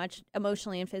very much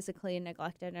emotionally and physically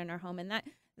neglected in our home. And that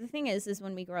the thing is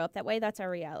when we grow up that way, that's our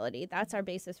reality. That's our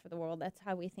basis for the world. That's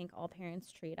how we think all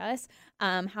parents treat us.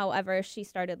 However, she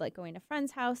started going to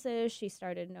friends' houses. She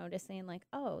started noticing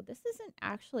oh, this isn't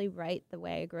actually right the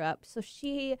way I grew up. So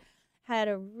she had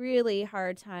a really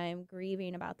hard time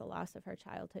grieving about the loss of her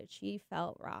childhood. She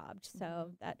felt robbed. So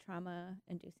that trauma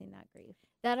inducing that grief.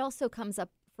 That also comes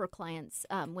up for clients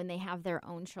when they have their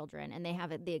own children and they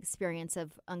have the experience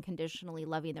of unconditionally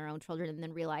loving their own children and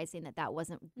then realizing that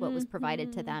wasn't what was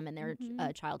provided to them in their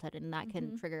childhood. And that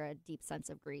can trigger a deep sense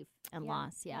of grief and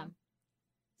loss. Yeah.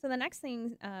 So the next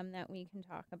thing that we can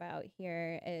talk about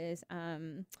here is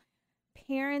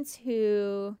parents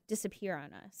who disappear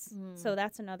on us. So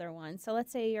that's another one. So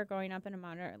let's say you're growing up in a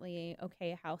moderately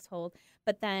okay household,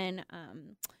 but then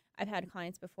I've had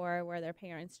clients before where their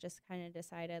parents just kind of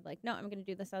decided, like, no, I'm going to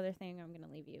do this other thing. I'm going to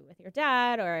leave you with your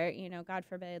dad, or, God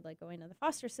forbid, like going to the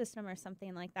foster system or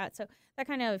something like that. So that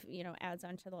kind of, adds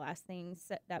on to the last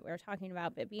things that we were talking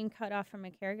about. But being cut off from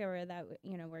a caregiver that,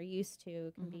 we're used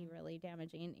to can be really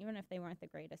damaging, even if they weren't the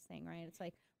greatest thing, right? It's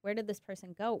like, where did this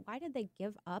person go? Why did they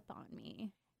give up on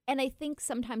me? And I think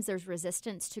sometimes there's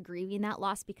resistance to grieving that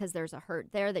loss because there's a hurt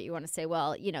there that you want to say,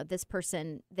 well, this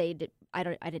person, I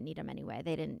didn't need them anyway.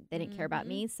 They didn't care about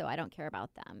me, so I don't care about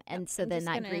them. And so then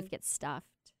that grief gets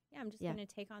stuffed. Yeah, I'm just going to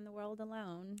take on the world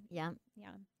alone. Yeah.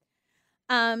 Yeah.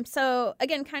 So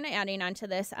again, kind of adding on to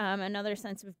this, another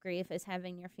sense of grief is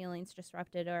having your feelings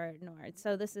disrupted or ignored.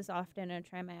 So this is often a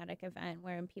traumatic event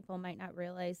where people might not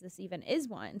realize this even is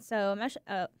one. So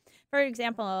for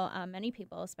example, many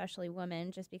people, especially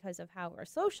women, just because of how we're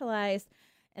socialized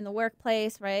in the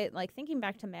workplace, right? Like thinking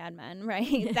back to Mad Men,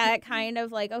 right? That kind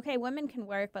of like, okay, women can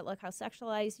work, but look how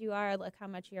sexualized you are. Look how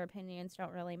much your opinions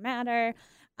don't really matter.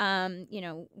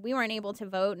 We weren't able to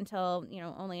vote until,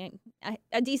 only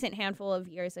a decent handful of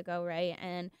years ago, right?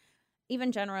 And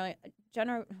even generational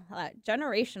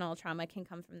trauma can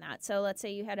come from that. So let's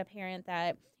say you had a parent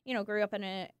that, grew up in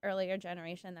an earlier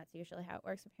generation. That's usually how it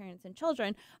works with parents and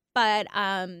children. But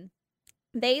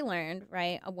they learned,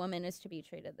 right, a woman is to be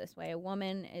treated this way. A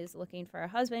woman is looking for a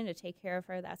husband to take care of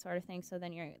her, that sort of thing. So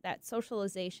then that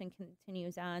socialization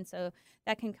continues on. So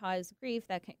that can cause grief.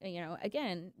 That can,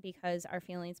 again, because our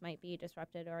feelings might be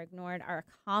disrupted or ignored. Our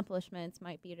accomplishments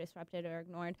might be disrupted or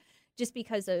ignored just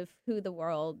because of who the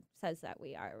world says that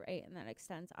we are, right? And that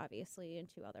extends, obviously,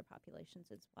 into other populations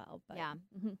as well. But, yeah.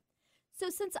 Mm-hmm. So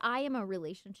since I am a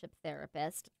relationship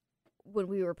therapist, when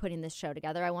we were putting this show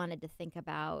together, I wanted to think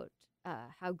about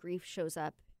how grief shows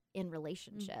up in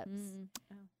relationships. Mm-hmm.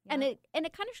 Oh, yeah. And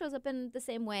it kind of shows up in the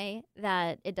same way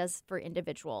that it does for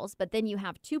individuals. But then you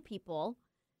have two people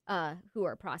who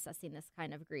are processing this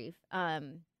kind of grief.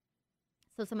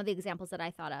 So some of the examples that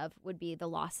I thought of would be the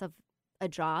loss of a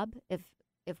job, if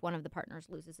one of the partners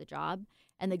loses a job,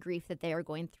 and the grief that they are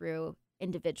going through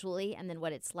individually, and then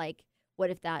what it's like. What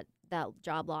if that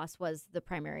job loss was the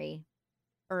primary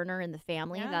earner in the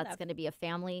family? Yeah, that's going to be a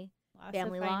family loss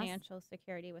family of loss. financial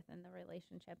security within the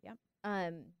relationship. Yep.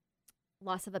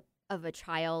 Loss of a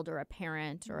child or a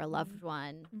parent or a loved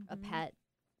one, a Mm-hmm. pet,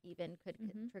 even could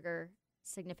trigger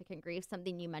significant grief.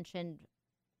 Something you mentioned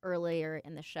earlier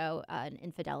in the show, an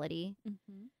infidelity,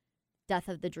 death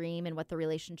of the dream, and what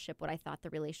I thought the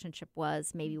relationship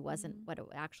was maybe wasn't what it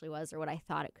actually was, or what I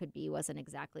thought it could be wasn't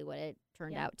exactly what it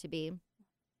turned out to be.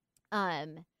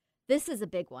 This is a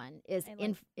big one, is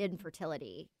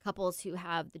infertility. Couples who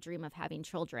have the dream of having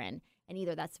children, and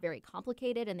either that's very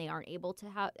complicated and they aren't able to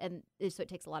have, and so it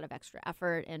takes a lot of extra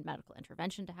effort and medical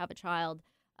intervention to have a child,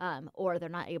 or they're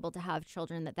not able to have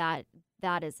children,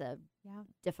 that is a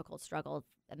difficult struggle,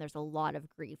 and there's a lot of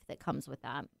grief that comes with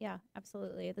that. Yeah,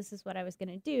 absolutely. This is what I was going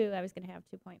to do. I was going to have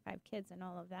 2.5 kids and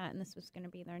all of that, and this was going to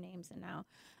be their names. And now,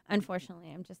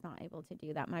 unfortunately, I'm just not able to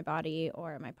do that. My body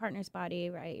or my partner's body,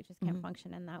 right, you just can't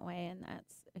function in that way, and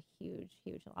that's a huge,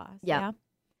 huge loss. Yeah.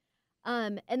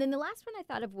 And then the last one I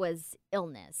thought of was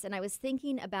illness. And I was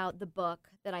thinking about the book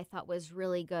that I thought was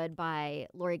really good by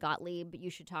Lori Gottlieb, You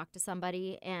Should Talk to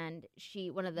Somebody. And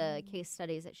one of the case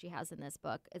studies that she has in this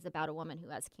book is about a woman who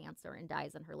has cancer and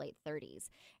dies in her late 30s.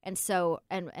 And so,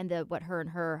 what her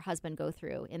and her husband go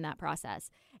through in that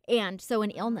process. And so an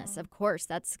illness, of course,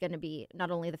 that's going to be not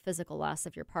only the physical loss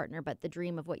of your partner, but the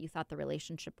dream of what you thought the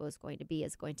relationship was going to be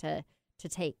is going to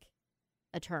take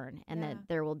a turn, and that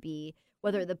there will be,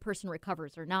 whether the person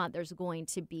recovers or not, there's going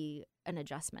to be an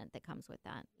adjustment that comes with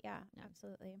that. Yeah,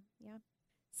 absolutely. Yeah.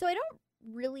 So I don't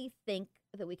really think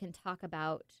that we can talk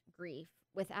about grief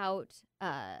without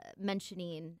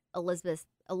mentioning Elizabeth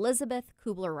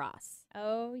Kubler-Ross.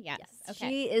 Oh, yes. Okay.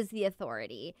 She is the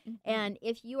authority. And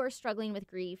if you are struggling with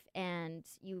grief and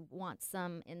you want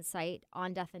some insight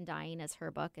on Death and Dying, as her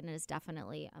book, and it is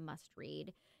definitely a must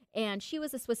read. And she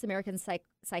was a Swiss-American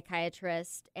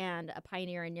psychiatrist and a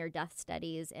pioneer in near-death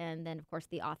studies, and then, of course,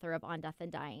 the author of On Death and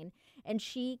Dying. And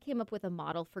she came up with a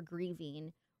model for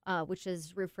grieving, which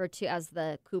is referred to as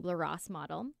the Kubler-Ross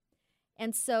model.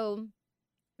 And so,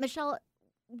 Michelle,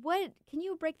 can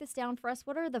you break this down for us?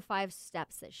 What are the 5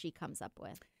 steps that she comes up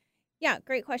with? Yeah,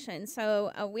 great question.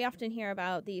 So we often hear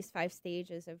about these 5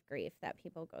 stages of grief that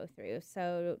people go through.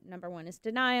 So number 1 is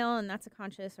denial, and that's a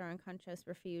conscious or unconscious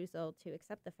refusal to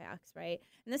accept the facts, right?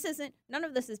 And none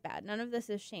of this is bad. None of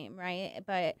this is shame, right?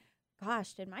 But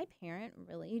gosh, did my parent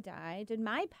really die? Did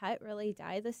my pet really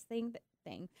die? This thing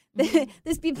thing. Mm-hmm.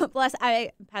 This people bless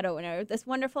pet owner, this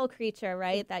wonderful creature,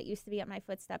 right, that used to be at my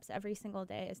footsteps every single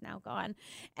day is now gone.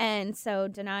 And so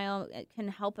denial can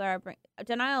help our brain.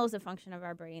 Denial is a function of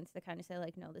our brains to kind of say,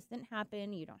 like, no, this didn't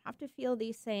happen. You don't have to feel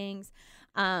these things.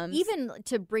 Even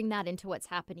to bring that into what's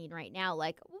happening right now,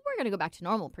 like, we're going to go back to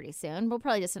normal pretty soon. We'll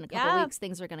probably just in a couple weeks,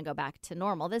 things are going to go back to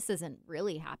normal. This isn't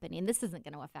really happening. This isn't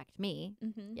going to affect me.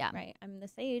 Mm-hmm. Yeah. Right. I'm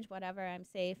this age, whatever. I'm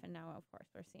safe. And now, of course,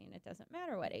 we're seeing it doesn't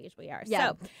matter what age we are.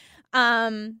 Yeah.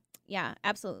 So, yeah,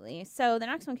 absolutely. So the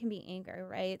next one can be anger,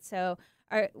 right? So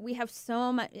we have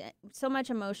so much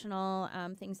emotional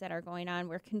things that are going on.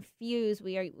 We're confused.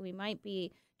 We might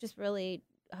be just really,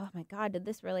 oh my God, did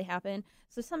this really happen?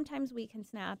 So sometimes we can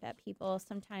snap at people.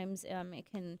 Sometimes it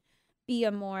can be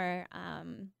a more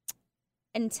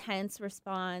intense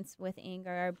response with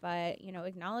anger, but, you know,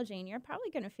 acknowledging you're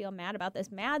probably going to feel mad about this,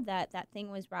 mad that that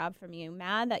thing was robbed from you,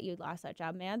 mad that you lost that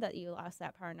job, mad that you lost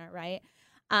that partner, right?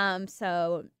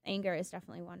 So anger is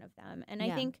definitely one of them. And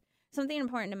I think something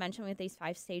important to mention with these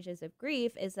 5 stages of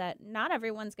grief is that not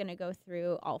everyone's going to go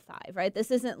through all 5, right?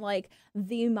 This isn't like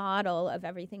the model of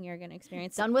everything you're going to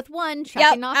experience. Done with 1,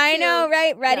 checking off 2. I know,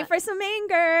 right? Ready for some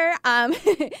anger.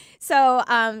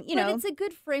 You know. But it's a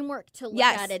good framework to look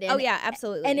at it in. Oh, yeah,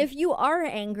 absolutely. And if you are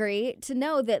angry, to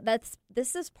know that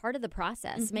this is part of the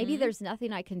process. Mm-hmm. Maybe there's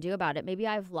nothing I can do about it. Maybe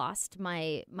I've lost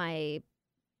my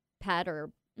pet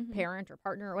or parent or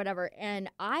partner or whatever, and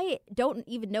I don't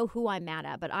even know who I'm mad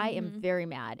at, but I am very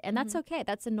mad, and that's okay.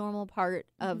 That's a normal part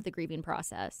of the grieving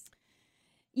process.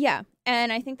 Yeah,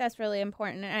 and I think that's really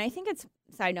important. And I think it's,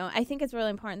 side note, I think it's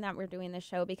really important that we're doing this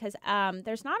show because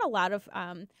there's not a lot of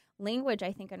language,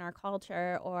 I think, in our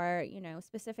culture or, you know,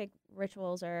 specific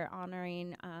rituals or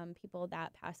honoring people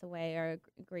that pass away or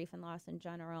grief and loss in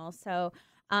general. So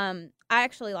I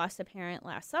actually lost a parent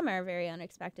last summer very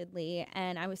unexpectedly,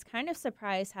 and I was kind of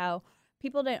surprised how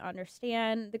people didn't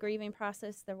understand the grieving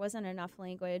process. There wasn't enough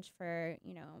language for,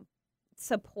 you know,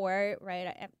 support,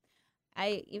 right?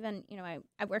 I even, you know,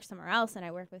 I work somewhere else and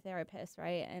I work with therapists,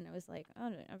 right? And it was like,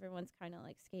 oh, everyone's kind of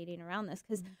like skating around this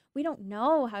because we don't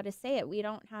know how to say it. We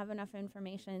don't have enough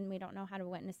information. We don't know how to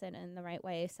witness it in the right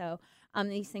way. So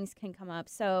these things can come up.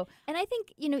 So, and I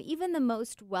think, you know, even the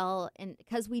most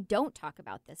because we don't talk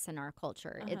about this in our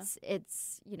culture,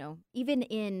 it's, you know, even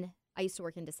in, I used to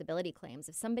work in disability claims.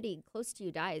 If somebody close to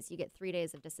you dies, you get 3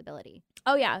 days of disability.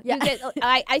 Oh, yeah. You get,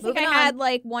 I think I had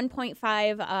like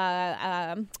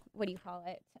 1.5, what do you call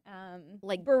it?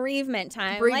 Like bereavement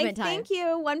time. Bereavement time. Thank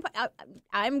you.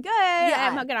 I'm good. Yeah.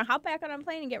 I'm going to hop back on a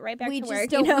plane and get right back to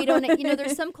work. We don't, you know,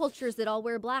 there's some cultures that all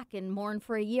wear black and mourn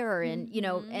for a year and, you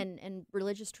know, and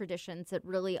religious traditions that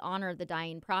really honor the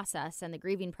dying process and the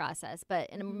grieving process. But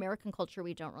in American culture,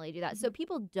 we don't really do that. So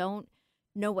people don't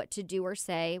know what to do or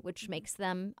say, which makes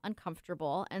them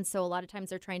uncomfortable. And so a lot of times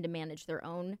they're trying to manage their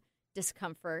own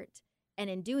discomfort. And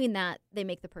in doing that, they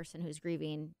make the person who's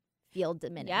grieving feel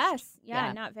diminished. Yes.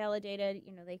 Yeah. Not validated.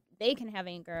 You know, they can have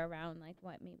anger around like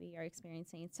what maybe you're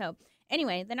experiencing. So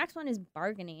anyway, the next one is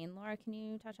bargaining. Laura, can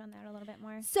you touch on that a little bit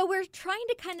more? So we're trying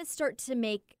to kind of start to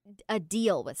make a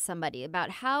deal with somebody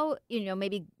about how, you know,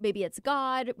 maybe it's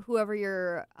God, whoever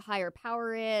your higher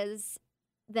power is,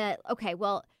 that, okay,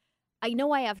 well, I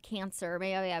know I have cancer,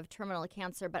 maybe I have terminal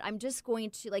cancer, but I'm just going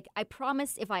to, like, I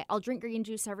promise I'll drink green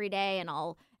juice every day and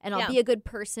I'll be a good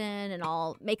person and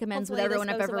I'll make amends with everyone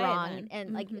I've ever wronged.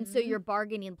 And like, and so you're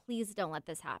bargaining, please don't let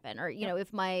this happen. Or, you know,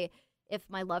 if my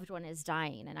loved one is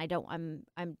dying and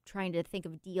I'm trying to think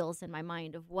of deals in my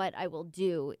mind of what I will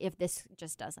do if this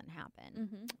just doesn't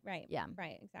happen. Right. Yeah.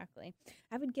 Right. Exactly.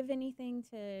 I would give anything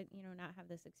to, you know, not have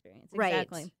this experience. Right.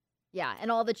 Exactly. Yeah,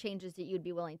 and all the changes that you'd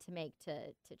be willing to make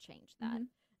to change that.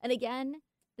 And again,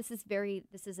 this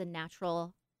is a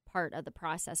natural part of the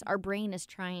process. Our brain is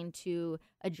trying to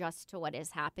adjust to what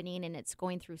is happening, and it's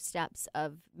going through steps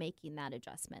of making that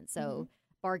adjustment. So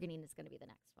bargaining is going to be the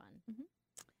next one.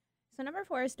 So number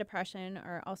 4 is depression,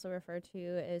 or also referred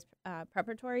to as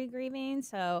preparatory grieving.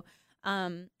 So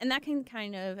and that can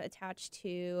kind of attach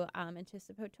to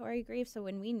anticipatory grief. So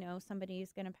when we know somebody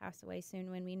is going to pass away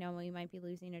soon, when we know we might be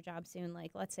losing a job soon,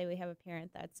 like let's say we have a parent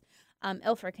that's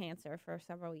ill for cancer for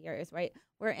several years, right?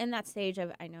 We're in that stage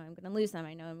of, I know I'm going to lose them.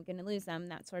 I know I'm going to lose them,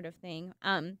 that sort of thing.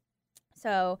 And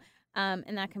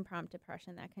that can prompt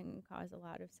depression. That can cause a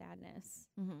lot of sadness.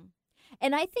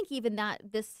 And I think even that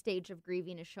this stage of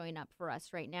grieving is showing up for us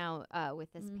right now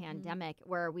with this pandemic,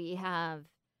 where we have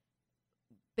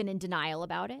been in denial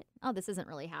about it. Oh, this isn't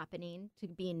really happening, to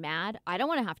being mad. I don't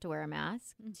want to have to wear a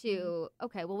mask, to,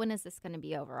 okay, well, when is this going to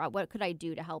be over? What could I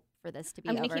do to help for this to be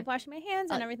over? I'm going to keep washing my hands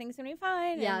and everything's going to be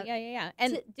fine. Yeah.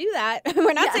 And do that.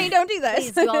 We're not saying don't do this.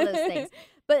 Please do all those things.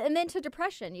 and then to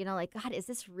depression, like, God, is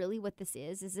this really what this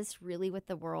is? Is this really what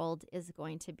the world is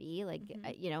going to be? Like,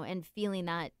 and feeling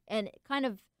that and kind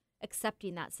of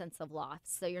accepting that sense of loss.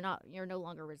 So you're no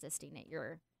longer resisting it.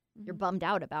 You're bummed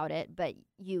out about it, but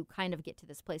you kind of get to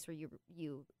this place where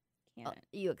you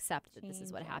accept that this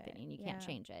is what's happening. You can't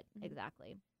change it.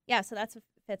 Exactly. Yeah, so that's a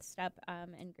fifth step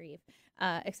in grief,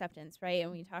 acceptance, right?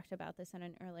 And we talked about this in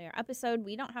an earlier episode.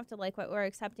 We don't have to like what we're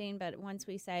accepting, but once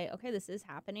we say, okay, this is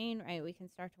happening, right, we can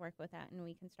start to work with that and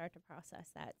we can start to process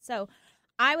that. So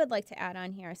I would like to add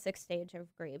on here a sixth stage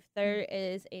of grief. There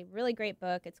is a really great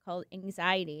book. It's called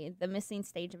Anxiety, The Missing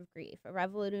Stage of Grief, a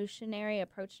revolutionary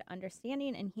approach to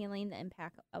understanding and healing the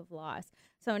impact of loss.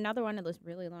 So another one of those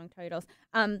really long titles.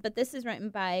 But this is written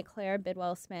by Claire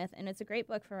Bidwell Smith, and it's a great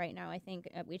book for right now. I think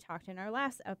we talked in our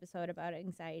last episode about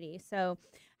anxiety, so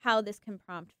how this can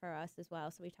prompt for us as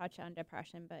well. So we touched on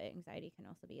depression, but anxiety can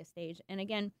also be a stage. And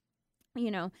again,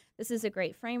 this is a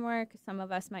great framework. Some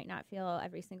of us might not feel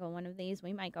every single one of these.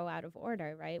 We might go out of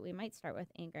order, right? We might start with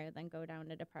anger, then go down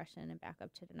to depression and back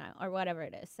up to denial or whatever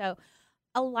it is. So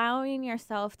allowing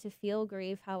yourself to feel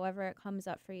grief however it comes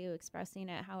up for you, expressing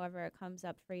it however it comes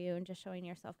up for you, and just showing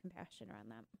yourself compassion around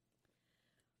that.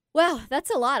 Well, that's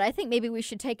a lot. I think maybe we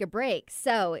should take a break.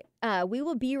 So we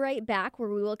will be right back where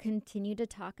we will continue to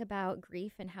talk about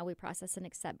grief and how we process and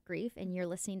accept grief. And you're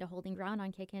listening to Holding Ground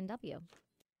on KKNW.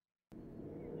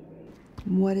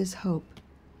 What is hope?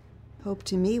 Hope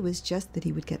to me was just that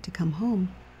he would get to come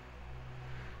home.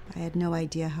 I had no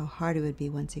idea how hard it would be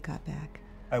once he got back.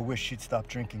 I wish she'd stop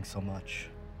drinking so much.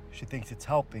 She thinks it's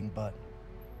helping, but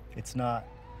it's not.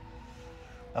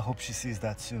 I hope she sees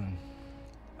that soon.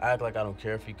 I act like I don't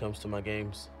care if he comes to my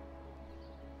games,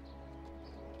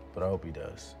 but I hope he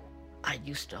does. I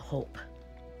used to hope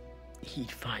he'd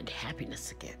find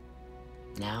happiness again.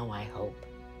 Now I hope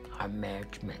our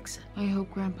marriage makes it. I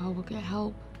hope Grandpa will get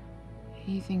help.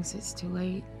 He thinks it's too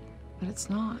late, but it's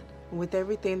not. With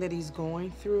everything that he's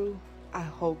going through, I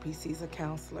hope he sees a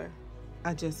counselor.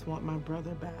 I just want my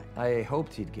brother back. I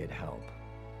hoped he'd get help.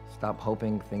 Stop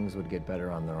hoping things would get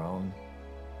better on their own.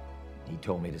 He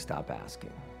told me to stop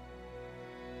asking.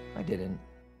 I didn't.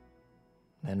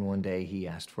 Then one day he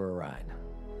asked for a ride.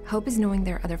 Hope is knowing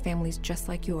there are other families just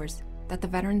like yours, that the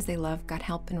veterans they love got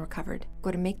help and recovered.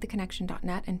 Go to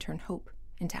maketheconnection.net and turn hope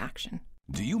into action.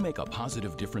 Do you make a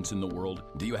positive difference in the world?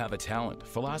 Do you have a talent,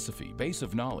 philosophy, base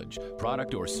of knowledge,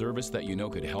 product or service that you know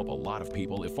could help a lot of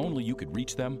people if only you could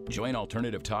reach them? Join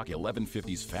Alternative Talk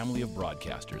 1150's family of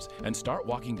broadcasters and start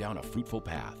walking down a fruitful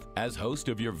path. As host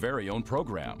of your very own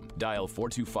program, dial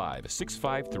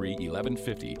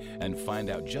 425-653-1150 and find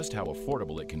out just how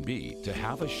affordable it can be to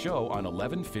have a show on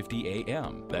 1150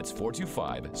 AM. That's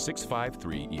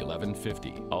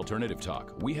 425-653-1150. Alternative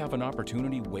Talk, we have an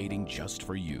opportunity waiting just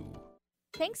for you.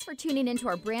 Thanks for tuning into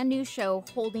our brand new show,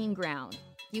 Holding Ground.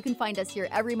 You can find us here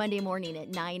every Monday morning at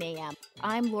 9 a.m.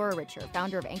 I'm Laura Richer,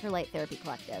 founder of Anchor Light Therapy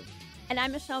Collective. And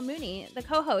I'm Michelle Mooney, the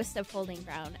co-host of Holding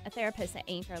Ground, a therapist at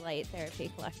Anchor Light Therapy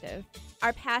Collective.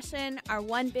 Our passion, our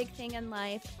one big thing in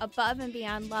life, above and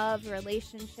beyond love,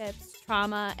 relationships,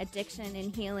 trauma, addiction,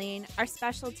 and healing, our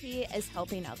specialty is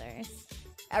helping others.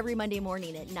 Every Monday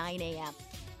morning at 9 a.m.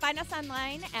 Find us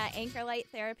online at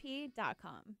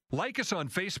anchorlighttherapy.com. Like us on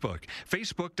Facebook,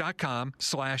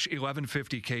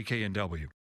 facebook.com/1150kknw.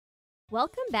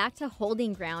 Welcome back to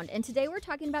Holding Ground, and today we're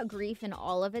talking about grief in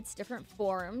all of its different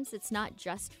forms. It's not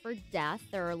just for death.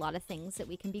 There are a lot of things that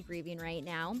we can be grieving right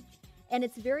now, and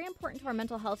it's very important to our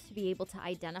mental health to be able to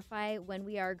identify when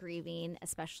we are grieving,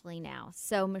 especially now.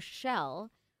 So, Michelle,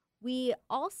 we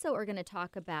also are going to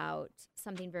talk about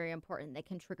something very important that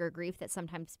can trigger grief that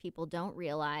sometimes people don't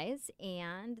realize,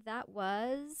 and that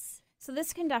was... So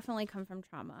this can definitely come from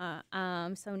trauma.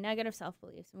 So negative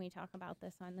self-beliefs, and we talk about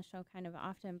this on the show kind of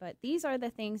often, but these are the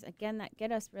things, again, that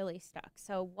get us really stuck.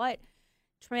 So what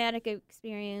traumatic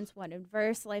experience, what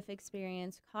adverse life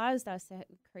experience caused us to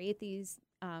create these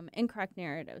incorrect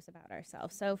narratives about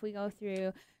ourselves? So if we go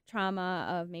through trauma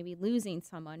of maybe losing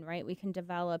someone, right, we can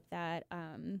develop that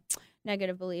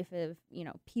negative belief of,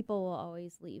 people will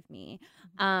always leave me.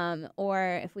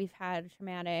 Or if we've had a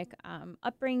traumatic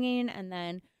upbringing, and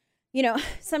then,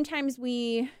 sometimes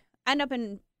we end up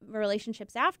in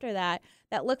relationships after that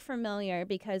look familiar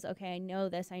because, okay, I know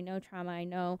this, I know trauma, I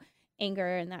know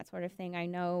anger and that sort of thing, I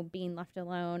know being left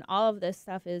alone, all of this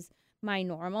stuff is my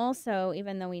normal. So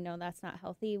even though we know that's not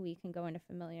healthy, we can go into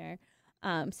familiar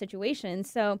situations.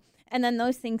 So, and then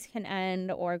those things can end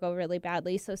or go really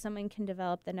badly. So someone can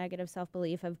develop the negative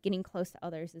self-belief of getting close to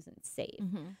others isn't safe.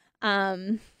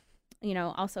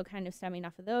 Also kind of stemming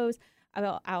off of those,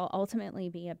 I'll ultimately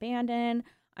be abandoned.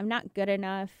 I'm not good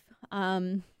enough.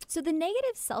 So the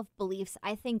negative self-beliefs,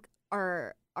 I think,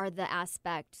 are the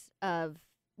aspect of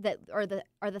that are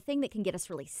the thing that can get us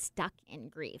really stuck in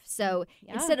grief. So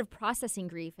instead of processing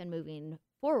grief and moving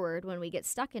forward, when we get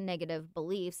stuck in negative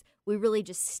beliefs, we really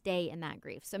just stay in that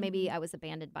grief. So maybe I was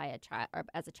abandoned by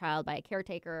as a child by a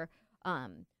caretaker,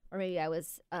 or maybe I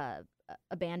was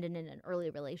abandoned in an early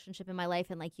relationship in my life,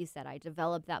 and like you said, I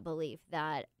developed that belief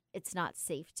that it's not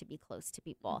safe to be close to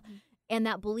people. And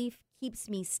that belief keeps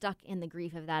me stuck in the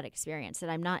grief of that experience, that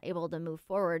I'm not able to move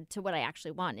forward to what I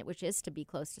actually want, which is to be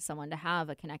close to someone, to have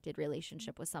a connected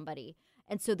relationship with somebody.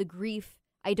 And so the grief,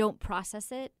 I don't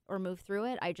process it or move through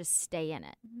it. I just stay in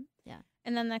it. Yeah.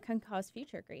 And then that can cause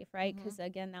future grief, right? Because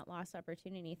again, that lost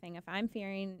opportunity thing. If I'm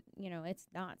fearing, it's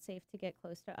not safe to get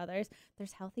close to others,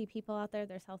 there's healthy people out there,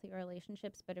 there's healthy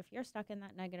relationships. But if you're stuck in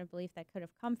that negative belief that could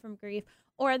have come from grief,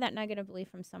 or that negative belief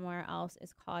from somewhere else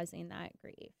is causing that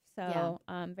grief. So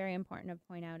very important to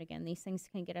point out, again, these things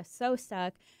can get us so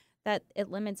stuck that it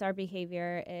limits our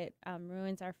behavior. It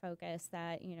ruins our focus.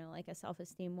 That, like a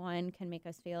self-esteem one can make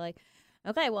us feel like,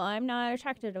 okay, well, I'm not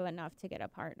attractive enough to get a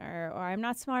partner, or I'm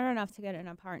not smart enough to get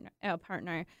a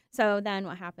partner. So then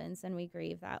what happens? Then we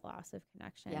grieve that loss of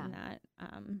connection that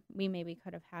we maybe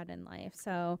could have had in life.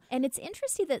 And it's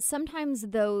interesting that sometimes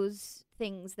those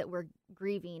things that we're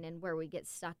grieving and where we get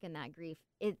stuck in that grief,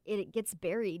 it gets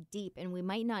buried deep, and we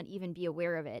might not even be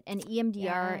aware of it. And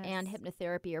EMDR and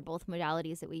hypnotherapy are both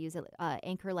modalities that we use at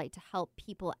Anchor Light to help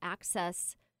people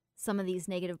access some of these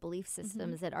negative belief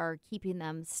systems that are keeping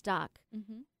them stuck,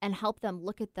 and help them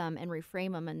look at them and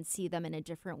reframe them and see them in a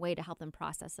different way to help them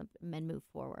process them and move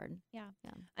forward. Yeah.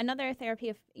 Another therapy,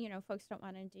 if folks don't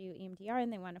want to do EMDR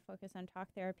and they want to focus on talk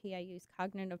therapy, I use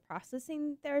cognitive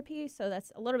processing therapy. So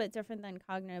that's a little bit different than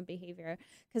cognitive behavior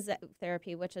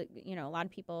therapy, which a lot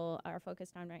of people are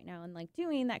focused on right now, and like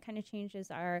doing that kind of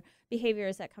changes our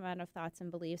behaviors that come out of thoughts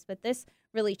and beliefs. But this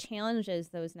really challenges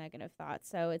those negative thoughts.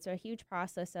 So it's a huge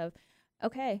process of,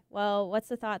 okay, well, what's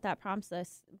the thought that prompts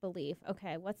this belief?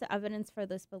 Okay, what's the evidence for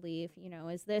this belief?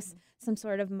 Is this some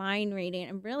sort of mind reading,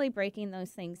 and really breaking those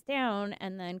things down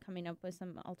and then coming up with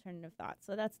some alternative thoughts.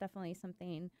 So that's definitely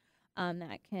something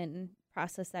that can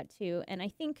process that too. And I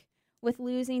think with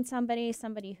losing somebody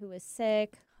who is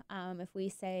sick, if we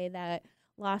say that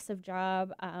loss of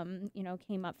job,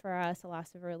 came up for us, a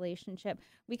loss of a relationship,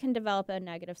 we can develop a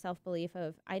negative self-belief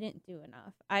of, I didn't do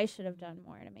enough. I should have done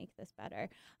more to make this better.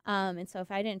 And so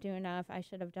if I didn't do enough, I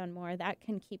should have done more. That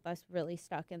can keep us really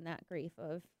stuck in that grief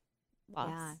of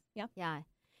loss.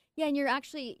 Yeah, and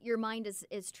your mind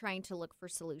is trying to look for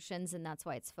solutions, and that's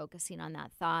why it's focusing on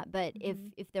that thought. But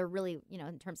if they're really,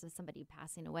 in terms of somebody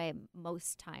passing away,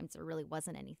 most times there really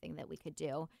wasn't anything that we could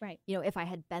do. Right. If I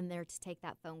had been there to take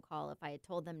that phone call, if I had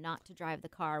told them not to drive the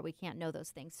car, we can't know those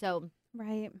things. So,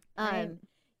 right.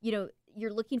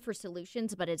 You're looking for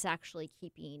solutions, but it's actually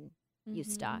keeping you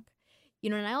stuck.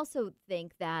 And I also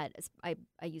think that I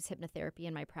use hypnotherapy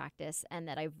in my practice, and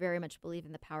that I very much believe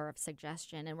in the power of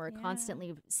suggestion. And we're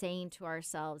constantly saying to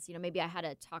ourselves, maybe I had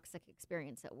a toxic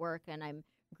experience at work and I'm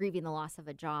grieving the loss of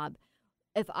a job.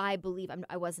 If I believe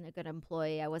I wasn't a good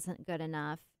employee, I wasn't good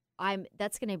enough,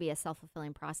 that's going to be a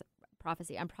self-fulfilling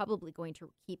prophecy. I'm probably going to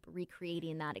keep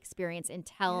recreating that experience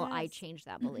until I change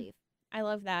that belief. I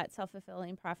love that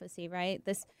self-fulfilling prophecy, right?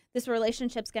 This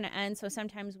relationship's going to end, so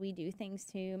sometimes we do things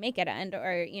to make it end,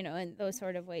 or, in those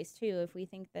sort of ways too. If we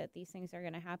think that these things are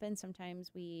going to happen, sometimes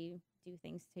we do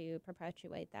things to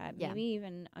perpetuate that, maybe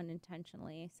even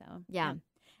unintentionally. So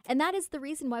and that is the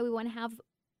reason why we want to have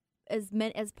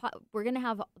we're going to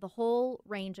have the whole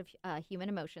range of human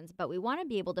emotions, but we want to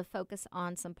be able to focus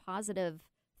on some positive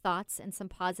thoughts and some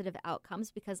positive outcomes,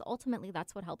 because ultimately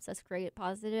that's what helps us create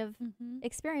positive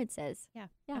experiences. Yeah,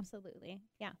 absolutely.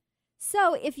 Yeah.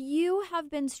 So if you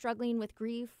have been struggling with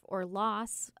grief or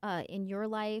loss in your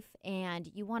life, and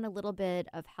you want a little bit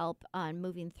of help on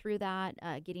moving through that,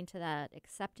 getting to that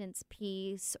acceptance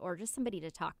piece, or just somebody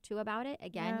to talk to about it,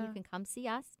 again, you can come see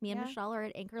us. Me and Michelle are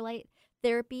at Anchor Light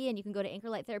Therapy, and you can go to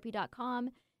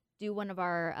anchorlighttherapy.com, do one of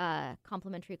our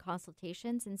complimentary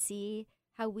consultations, and see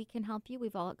how we can help you.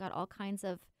 We've got all kinds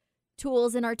of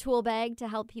tools in our tool bag to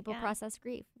help people process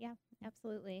grief. Yeah,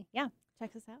 absolutely. Yeah,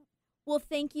 check us out. Well,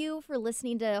 thank you for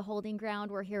listening to Holding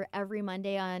Ground. We're here every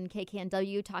Monday on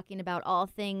KKNW talking about all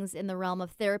things in the realm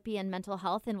of therapy and mental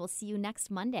health, and we'll see you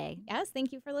next Monday. Yes,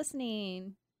 thank you for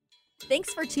listening.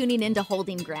 Thanks for tuning in to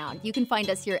Holding Ground. You can find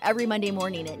us here every Monday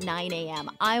morning at 9 a.m.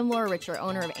 I'm Laura Richer,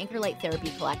 owner of Anchor Light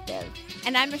Therapy Collective.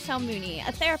 And I'm Michelle Mooney,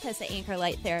 a therapist at Anchor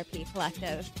Light Therapy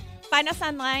Collective. Find us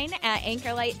online at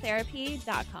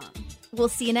anchorlighttherapy.com. We'll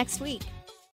see you next week.